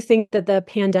I do think that the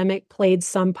pandemic played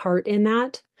some part in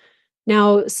that.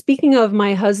 Now, speaking of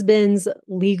my husband's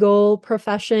legal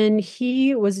profession,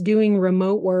 he was doing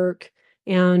remote work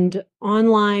and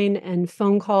online and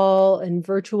phone call and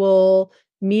virtual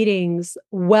meetings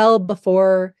well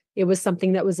before it was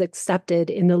something that was accepted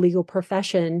in the legal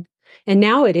profession. And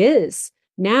now it is.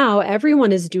 Now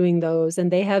everyone is doing those,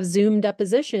 and they have Zoom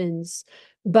depositions.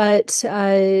 But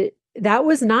that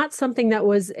was not something that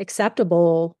was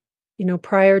acceptable,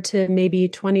 prior to maybe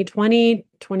 2020,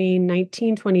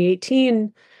 2019,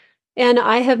 2018. And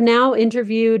I have now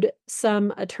interviewed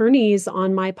some attorneys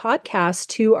on my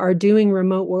podcast who are doing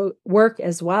remote work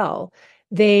as well.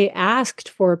 They asked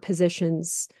for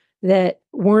positions that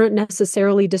weren't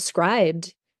necessarily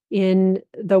described in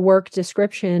the work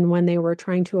description when they were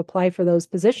trying to apply for those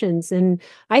positions. And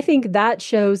I think that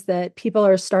shows that people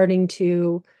are starting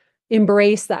to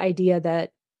embrace the idea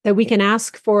that we can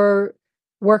ask for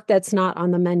work that's not on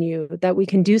the menu, that we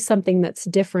can do something that's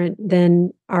different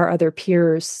than our other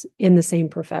peers in the same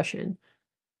profession.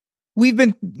 We've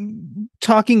been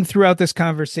talking throughout this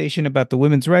conversation about the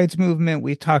women's rights movement.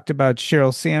 We talked about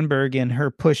Sheryl Sandberg and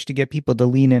her push to get people to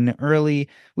lean in early.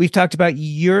 We've talked about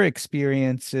your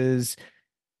experiences.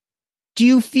 Do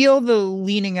you feel the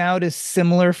leaning out is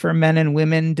similar for men and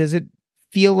women? Does it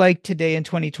feel like today in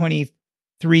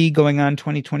 2023, going on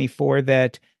 2024,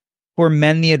 that for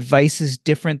men, the advice is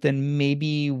different than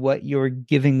maybe what you're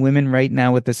giving women right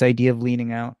now with this idea of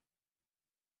leaning out?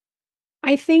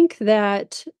 I think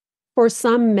that for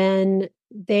some men,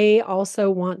 they also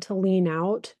want to lean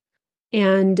out,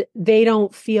 and they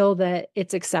don't feel that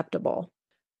it's acceptable.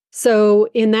 So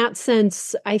in that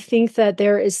sense, I think that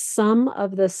there is some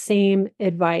of the same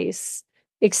advice,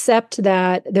 except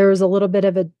that there is a little bit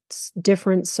of a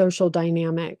different social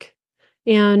dynamic.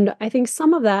 And I think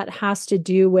some of that has to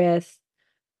do with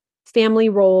family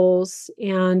roles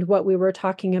and what we were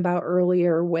talking about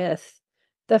earlier with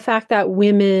the fact that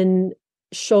women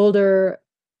shoulder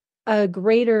a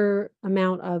greater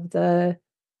amount of the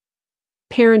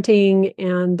parenting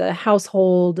and the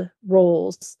household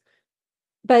roles.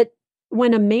 But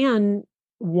when a man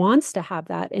wants to have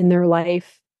that in their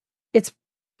life,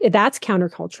 that's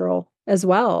countercultural as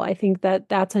well. I think that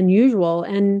that's unusual.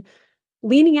 And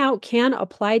leaning out can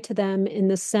apply to them in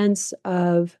the sense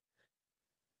of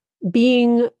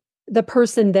being the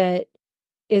person that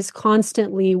is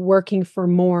constantly working for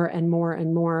more and more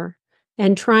and more,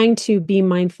 and trying to be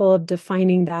mindful of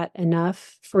defining that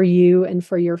enough for you and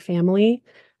for your family,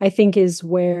 I think is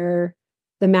where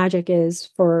the magic is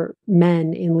for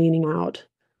men in leaning out.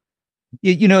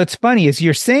 It's funny, as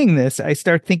you're saying this, I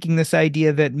start thinking this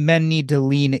idea that men need to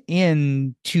lean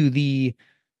in to the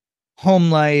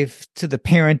home life, to the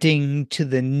parenting, to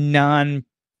the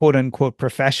quote unquote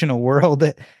professional world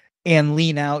and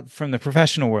lean out from the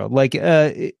professional world. Like,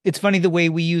 it's funny the way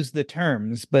we use the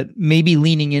terms, but maybe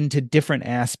leaning into different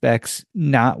aspects,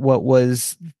 not what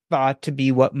was thought to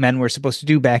be what men were supposed to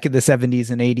do back in the 70s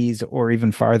and 80s or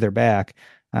even farther back.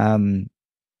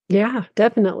 Yeah,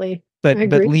 definitely. But I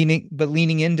agree.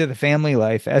 leaning into the family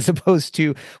life as opposed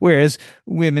to, whereas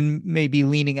women may be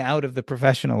leaning out of the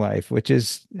professional life, which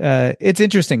is it's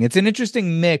interesting. It's an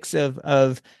interesting mix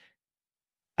of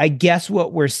I guess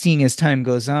what we're seeing as time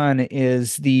goes on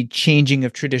is the changing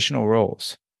of traditional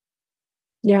roles.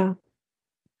 Yeah.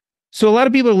 So a lot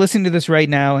of people are listening to this right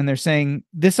now and they're saying,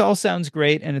 this all sounds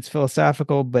great and it's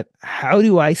philosophical, but how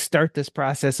do I start this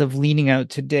process of leaning out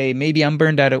today? Maybe I'm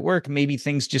burned out at work. Maybe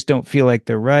things just don't feel like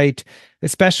they're right,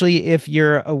 especially if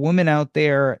you're a woman out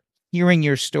there hearing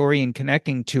your story and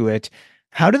connecting to it.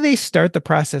 How do they start the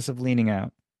process of leaning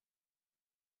out?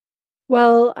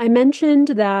 Well, I mentioned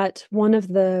that one of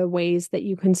the ways that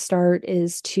you can start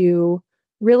is to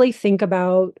really think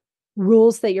about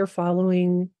rules that you're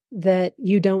following that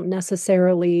you don't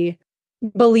necessarily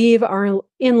believe are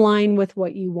in line with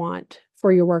what you want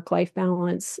for your work-life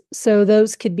balance. So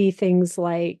those could be things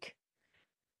like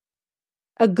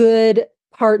a good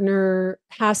partner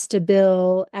has to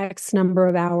bill X number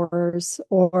of hours,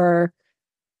 or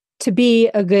to be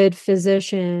a good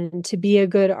physician, to be a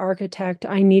good architect,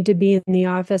 I need to be in the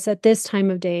office at this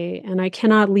time of day and I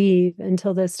cannot leave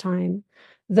until this time.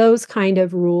 Those kind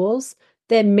of rules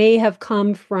that may have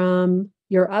come from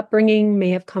your upbringing,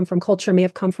 may have come from culture, may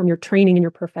have come from your training in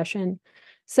your profession.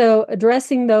 So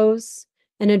addressing those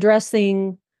and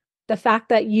addressing the fact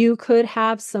that you could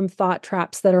have some thought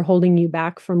traps that are holding you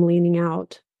back from leaning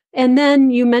out. And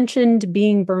then you mentioned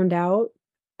being burned out.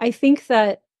 I think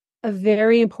that a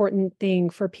very important thing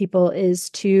for people is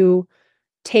to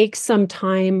take some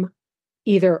time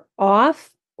either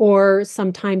off or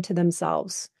some time to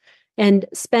themselves. And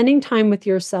spending time with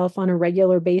yourself on a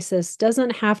regular basis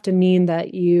doesn't have to mean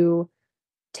that you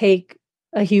take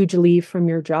a huge leave from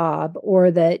your job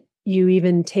or that you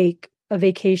even take a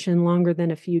vacation longer than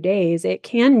a few days. It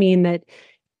can mean that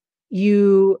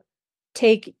you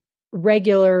take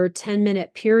regular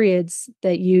 10-minute periods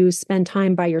that you spend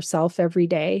time by yourself every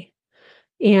day.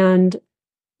 And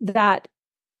that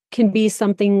can be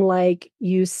something like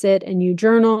you sit and you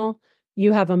journal,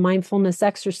 you have a mindfulness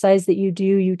exercise that you do,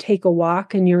 you take a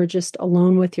walk and you're just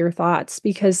alone with your thoughts,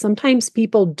 because sometimes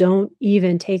people don't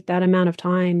even take that amount of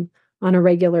time on a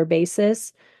regular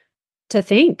basis to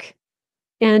think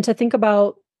and to think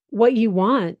about what you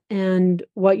want and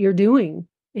what you're doing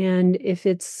and if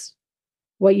it's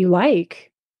what you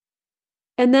like.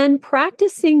 And then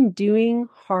practicing doing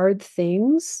hard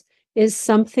things is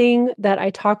something that I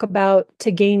talk about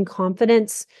to gain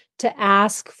confidence to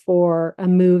ask for a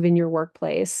move in your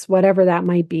workplace, whatever that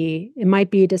might be. It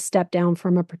might be to step down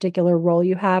from a particular role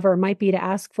you have, or it might be to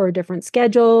ask for a different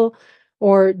schedule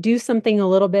or do something a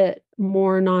little bit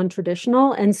more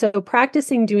non-traditional. And so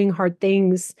practicing doing hard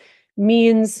things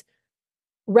means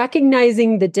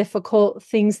recognizing the difficult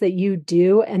things that you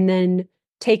do and then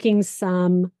taking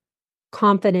some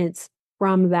confidence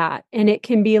from that. And it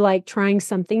can be like trying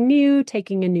something new,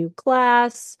 taking a new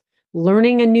class,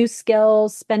 learning a new skill,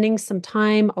 spending some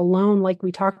time alone. Like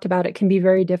we talked about, it can be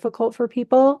very difficult for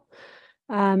people.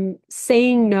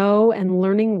 Saying no and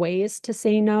learning ways to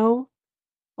say no.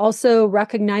 Also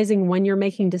recognizing when you're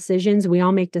making decisions. We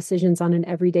all make decisions on an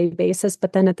everyday basis,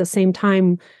 but then at the same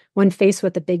time, when faced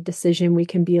with a big decision, we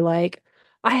can be like,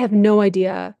 I have no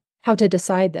idea how to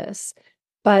decide this.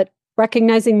 But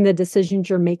recognizing the decisions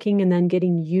you're making and then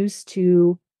getting used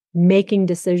to making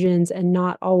decisions and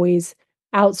not always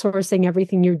outsourcing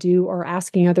everything you do or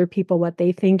asking other people what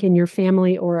they think in your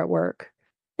family or at work.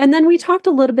 And then we talked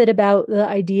a little bit about the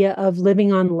idea of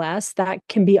living on less. That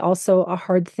can be also a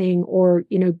hard thing, or,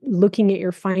 looking at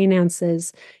your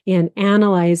finances and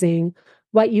analyzing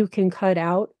what you can cut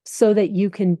out so that you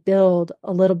can build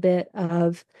a little bit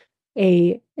of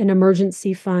an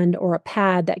emergency fund or a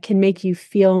pad that can make you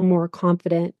feel more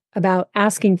confident about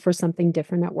asking for something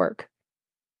different at work.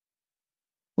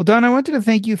 Well, Dawn, I wanted to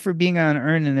thank you for being on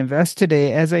Earn and Invest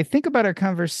today. As I think about our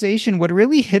conversation, what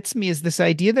really hits me is this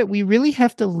idea that we really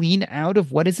have to lean out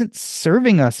of what isn't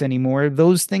serving us anymore,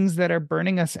 those things that are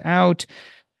burning us out,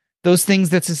 those things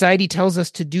that society tells us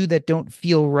to do that don't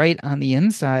feel right on the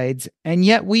insides. And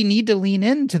yet we need to lean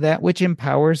into that which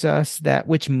empowers us, that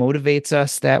which motivates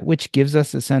us, that which gives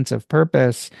us a sense of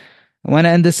purpose. I want to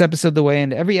end this episode the way I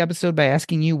end every episode by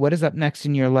asking you what is up next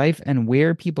in your life and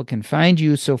where people can find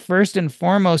you. So first and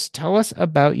foremost, tell us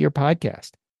about your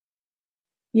podcast.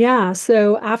 Yeah.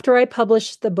 So after I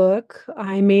published the book,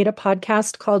 I made a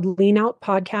podcast called Lean Out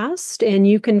Podcast, and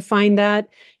you can find that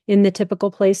in the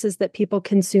typical places that people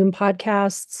consume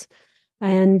podcasts.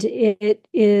 And it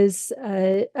is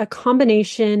a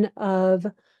combination of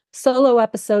solo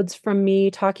episodes from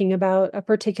me talking about a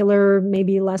particular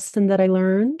maybe lesson that I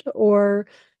learned or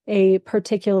a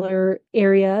particular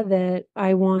area that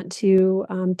I want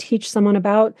to teach someone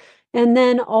about. And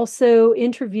then also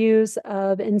interviews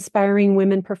of inspiring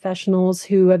women professionals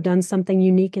who have done something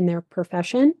unique in their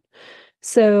profession.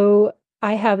 So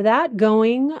I have that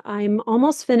going. I'm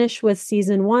almost finished with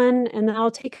season 1, and then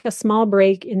I'll take a small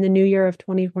break in the new year of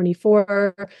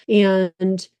 2024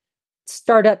 and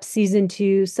start up season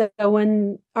 2. So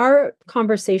when our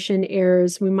conversation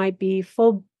airs, we might be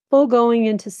full going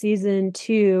into season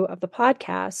 2 of the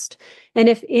podcast. And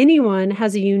if anyone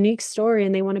has a unique story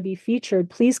and they want to be featured,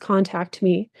 please contact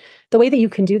me. The way that you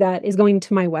can do that is going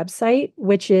to my website,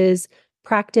 which is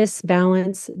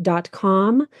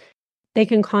practicebalance.com. They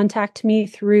can contact me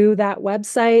through that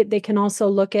website. They can also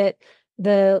look at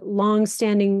the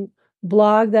long-standing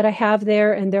blog that I have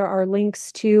there, and there are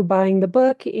links to buying the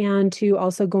book and to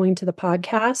also going to the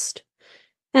podcast.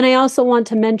 And I also want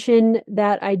to mention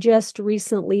that I just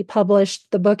recently published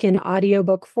the book in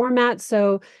audiobook format.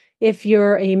 So if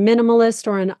you're a minimalist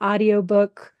or an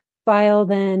audiobook file,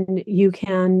 then you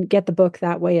can get the book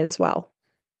that way as well.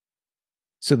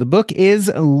 So the book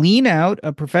is Lean Out,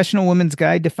 A Professional Woman's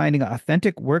Guide to Finding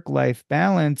Authentic Work-Life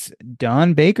Balance.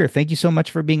 Dawn Baker, thank you so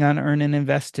much for being on Earn and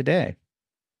Invest today.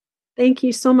 Thank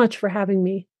you so much for having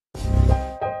me.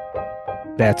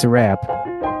 That's a wrap.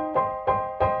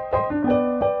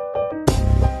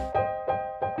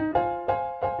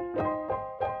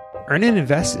 Earn and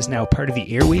Invest is now part of the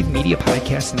Airwave Media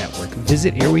Podcast Network.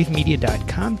 Visit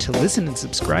airwavemedia.com to listen and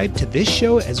subscribe to this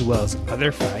show as well as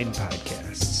other fine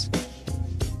podcasts.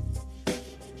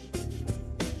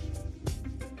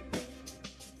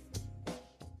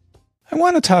 I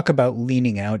want to talk about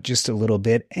leaning out just a little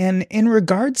bit, and in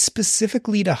regards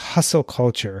specifically to hustle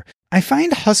culture. I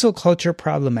find hustle culture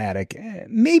problematic,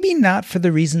 maybe not for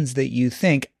the reasons that you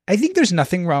think. I think there's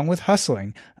nothing wrong with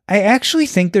hustling. I actually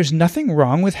think there's nothing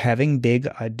wrong with having big,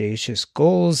 audacious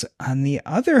goals. On the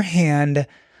other hand,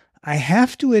 I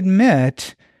have to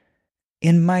admit,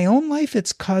 in my own life,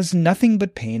 it's caused nothing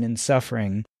but pain and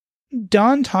suffering.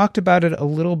 Dawn talked about it a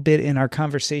little bit in our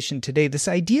conversation today, this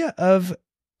idea of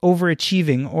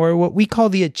overachieving, or what we call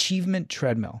the achievement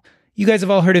treadmill. You guys have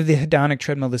all heard of the hedonic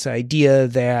treadmill, this idea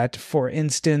that, for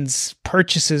instance,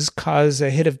 purchases cause a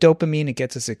hit of dopamine. It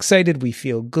gets us excited. We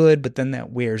feel good, but then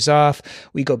that wears off.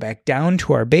 We go back down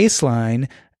to our baseline,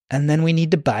 and then we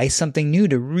need to buy something new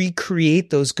to recreate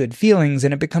those good feelings.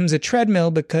 And it becomes a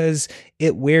treadmill because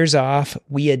it wears off.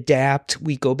 We adapt.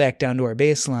 We go back down to our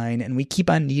baseline, and we keep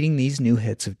on needing these new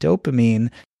hits of dopamine.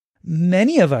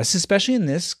 Many of us, especially in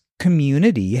this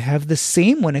community, have the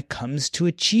same when it comes to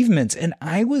achievements. And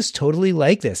I was totally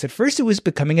like this. At first, it was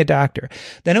becoming a doctor.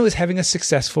 Then it was having a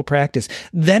successful practice.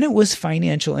 Then it was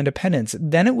financial independence.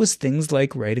 Then it was things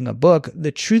like writing a book.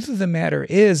 The truth of the matter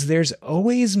is there's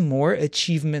always more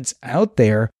achievements out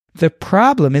there. The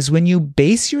problem is when you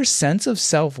base your sense of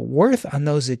self-worth on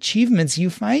those achievements,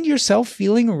 you find yourself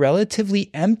feeling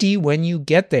relatively empty when you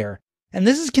get there. And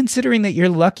this is considering that you're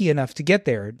lucky enough to get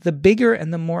there. The bigger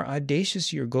and the more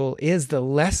audacious your goal is, the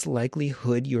less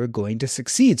likelihood you're going to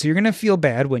succeed. So you're going to feel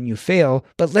bad when you fail.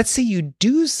 But let's say you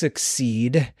do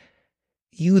succeed.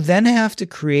 You then have to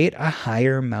create a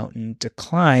higher mountain to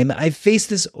climb. I've faced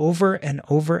this over and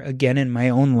over again in my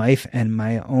own life and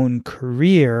my own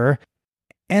career.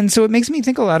 And so it makes me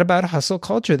think a lot about hustle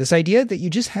culture, this idea that you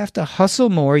just have to hustle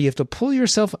more, you have to pull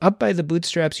yourself up by the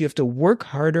bootstraps, you have to work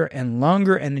harder and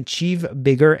longer and achieve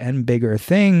bigger and bigger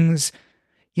things.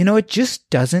 You know, it just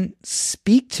doesn't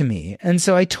speak to me. And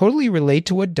so I totally relate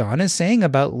to what Dawn is saying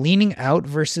about leaning out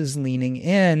versus leaning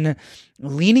in.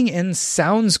 Leaning in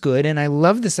sounds good, and I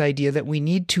love this idea that we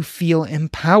need to feel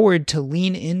empowered to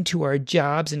lean into our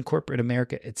jobs in corporate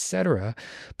America, etc.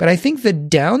 But I think the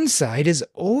downside is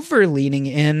over leaning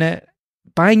in,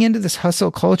 buying into this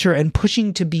hustle culture and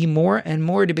pushing to be more and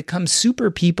more, to become super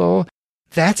people.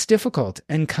 That's difficult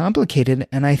and complicated,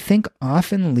 and I think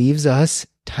often leaves us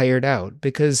tired out,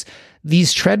 because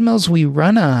these treadmills we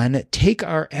run on take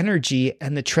our energy,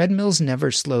 and the treadmills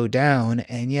never slow down,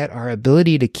 and yet our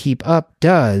ability to keep up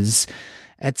does.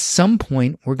 At some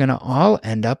point, we're going to all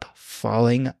end up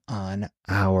falling on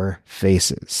our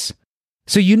faces.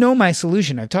 So you know my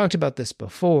solution. I've talked about this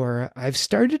before. I've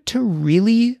started to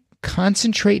really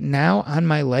concentrate now on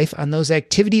my life, on those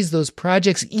activities, those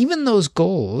projects, even those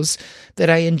goals that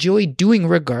I enjoy doing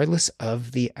regardless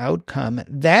of the outcome.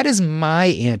 That is my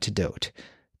antidote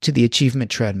to the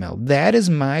achievement treadmill. That is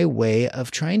my way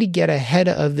of trying to get ahead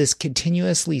of this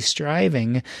continuously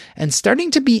striving and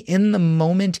starting to be in the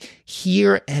moment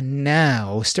here and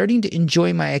now, starting to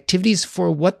enjoy my activities for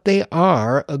what they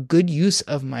are, a good use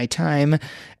of my time,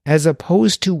 as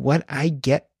opposed to what I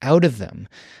get out of them.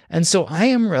 And so I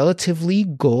am relatively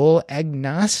goal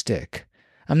agnostic.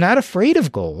 I'm not afraid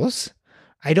of goals.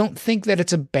 I don't think that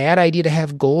it's a bad idea to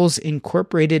have goals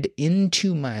incorporated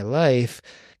into my life.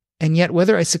 And yet,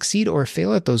 whether I succeed or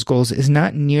fail at those goals is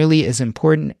not nearly as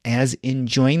important as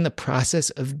enjoying the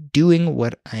process of doing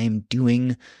what I'm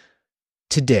doing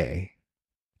today.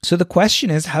 So the question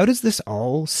is, how does this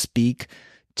all speak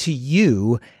to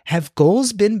you? Have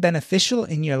goals been beneficial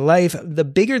in your life? The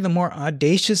bigger, the more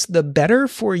audacious, the better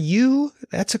for you?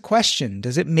 That's a question.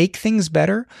 Does it make things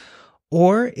better?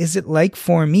 Or is it like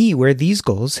for me, where these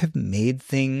goals have made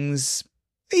things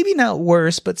maybe not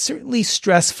worse, but certainly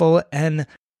stressful and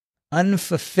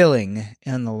unfulfilling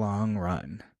in the long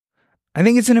run? I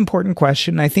think it's an important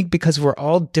question. I think because we're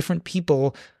all different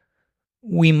people,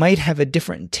 we might have a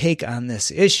different take on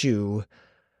this issue.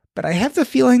 But I have the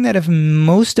feeling that if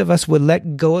most of us would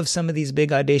let go of some of these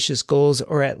big audacious goals,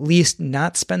 or at least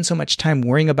not spend so much time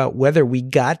worrying about whether we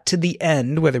got to the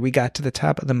end, whether we got to the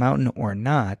top of the mountain or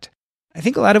not, I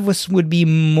think a lot of us would be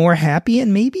more happy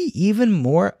and maybe even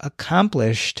more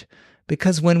accomplished.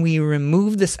 Because when we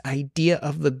remove this idea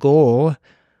of the goal,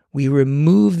 we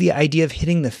remove the idea of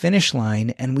hitting the finish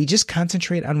line, and we just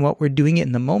concentrate on what we're doing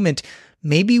in the moment,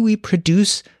 maybe we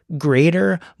produce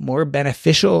greater, more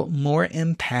beneficial, more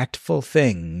impactful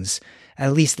things.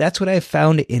 At least that's what I've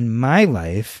found in my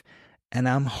life, and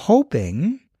I'm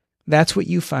hoping that's what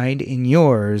you find in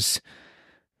yours.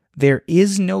 There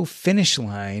is no finish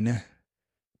line,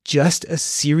 just a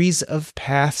series of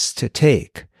paths to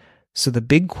take. So the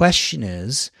big question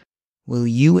is, will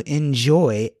you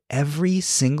enjoy every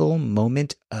single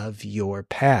moment of your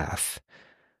path?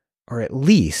 Or at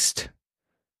least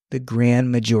the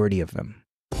grand majority of them?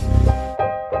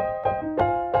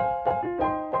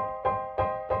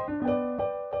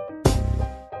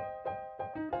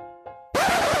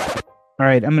 All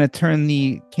right, I'm going to turn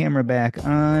the camera back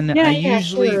on. I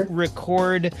usually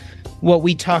record what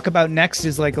we talk about next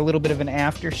is like a little bit of an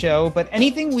after show, but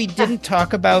anything we didn't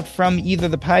talk about from either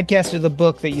the podcast or the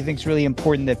book that you think is really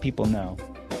important that people know?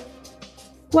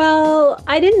 Well,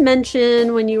 I didn't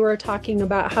mention when you were talking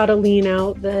about how to lean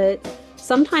out that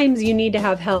sometimes you need to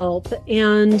have help.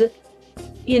 And,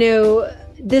 you know,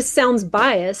 this sounds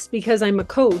biased because I'm a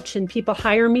coach and people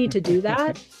hire me to do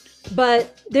that.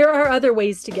 But there are other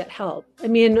ways to get help. I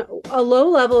mean, a low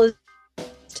level is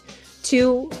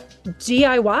to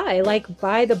DIY, like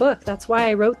buy the book. That's why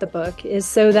I wrote the book, is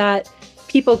so that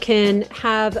people can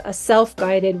have a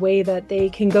self-guided way that they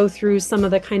can go through some of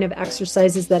the kind of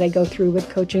exercises that I go through with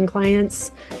coaching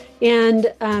clients.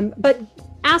 And but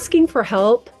asking for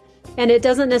help, and it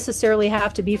doesn't necessarily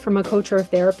have to be from a coach or a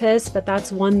therapist, but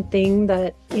that's one thing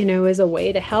that, you know, is a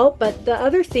way to help. But the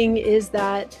other thing is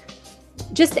that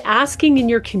just asking in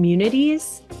your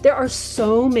communities. There are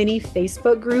so many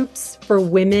Facebook groups for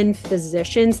women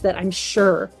physicians that I'm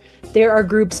sure there are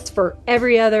groups for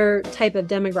every other type of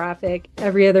demographic,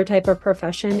 every other type of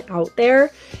profession out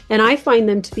there. And I find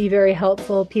them to be very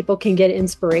helpful. People can get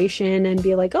inspiration and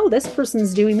be like, oh, this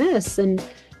person's doing this. And,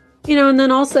 you know, and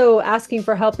then also asking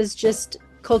for help is just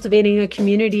cultivating a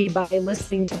community by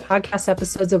listening to podcast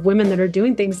episodes of women that are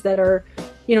doing things that are,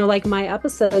 you know, like my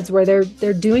episodes where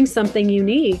they're doing something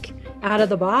unique out of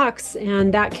the box,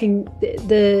 and that can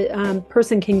the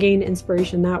person can gain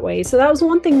inspiration that way. So that was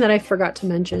one thing that I forgot to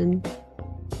mention.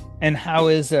 And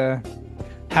how's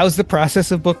the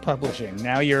process of book publishing?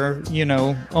 Now you're, you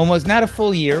know, almost not a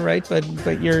full year, right?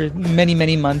 But you're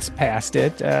many months past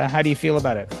it. How do you feel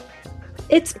about it?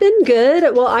 It's been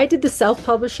good. Well, I did the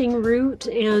self-publishing route,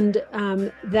 and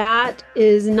that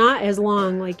is not as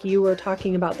long, like you were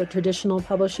talking about the traditional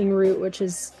publishing route, which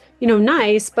is, you know,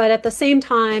 nice. But at the same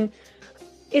time,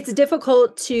 it's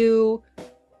difficult to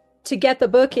get the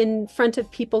book in front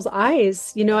of people's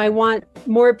eyes. You know, I want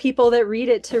more people that read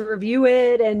it to review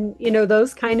it, and, you know,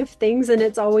 those kind of things. And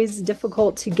it's always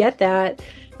difficult to get that.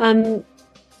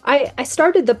 I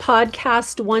started the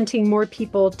podcast wanting more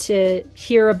people to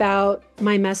hear about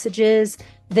my messages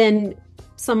than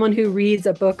someone who reads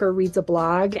a book or reads a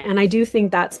blog. And I do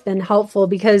think that's been helpful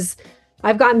because,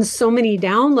 I've gotten so many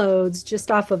downloads just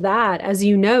off of that. As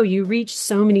you know, you reach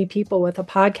so many people with a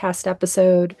podcast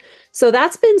episode. So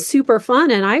that's been super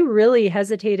fun. And I really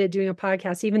hesitated doing a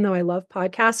podcast, even though I love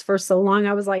podcasts for so long.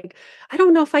 I was like, I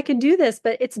don't know if I can do this,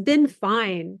 but it's been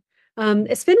fine.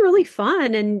 It's been really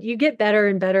fun. And you get better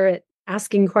and better at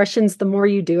asking questions the more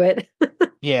you do it.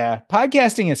 Yeah,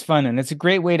 podcasting is fun, and it's a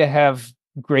great way to have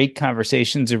great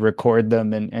conversations and record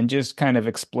them and just kind of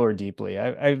explore deeply.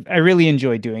 I really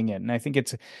enjoy doing it, and I think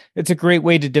it's a great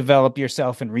way to develop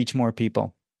yourself and reach more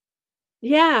people.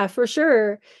 Yeah, for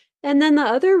sure. And then the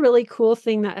other really cool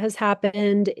thing that has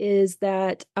happened is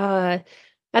that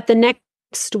at the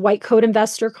next White Coat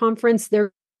Investor Conference,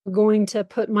 they're going to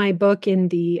put my book in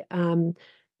the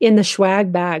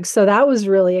swag bag. So that was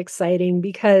really exciting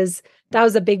because that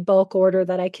was a big bulk order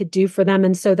that I could do for them.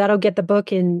 And so that'll get the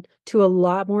book into a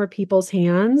lot more people's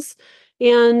hands.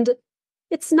 And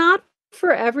it's not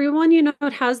for everyone, you know,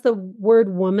 it has the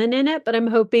word woman in it, but I'm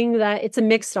hoping that it's a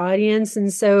mixed audience.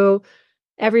 And so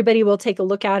everybody will take a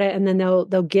look at it and then they'll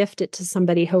gift it to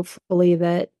somebody, hopefully,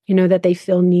 that, you know, that they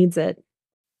feel needs it.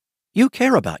 You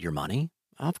care about your money.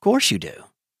 Of course you do.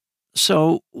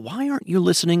 So why aren't you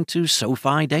listening to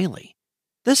SoFi Daily?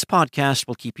 This podcast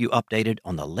will keep you updated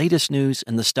on the latest news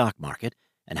in the stock market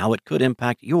and how it could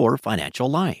impact your financial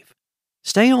life.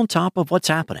 Stay on top of what's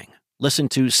happening. Listen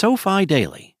to SoFi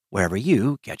Daily wherever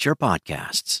you get your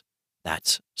podcasts.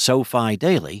 That's SoFi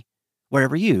Daily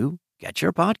wherever you get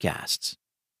your podcasts.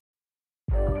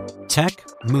 Tech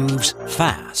moves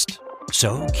fast,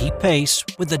 so keep pace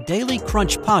with the Daily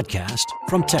Crunch podcast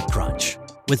from TechCrunch.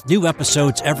 With new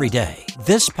episodes every day,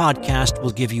 this podcast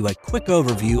will give you a quick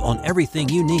overview on everything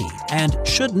you need and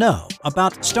should know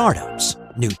about startups,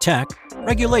 new tech,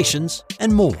 regulations,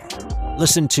 and more.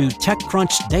 Listen to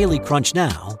TechCrunch Daily Crunch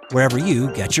now, wherever you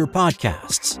get your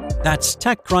podcasts. That's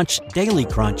TechCrunch Daily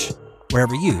Crunch,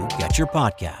 wherever you get your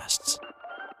podcasts.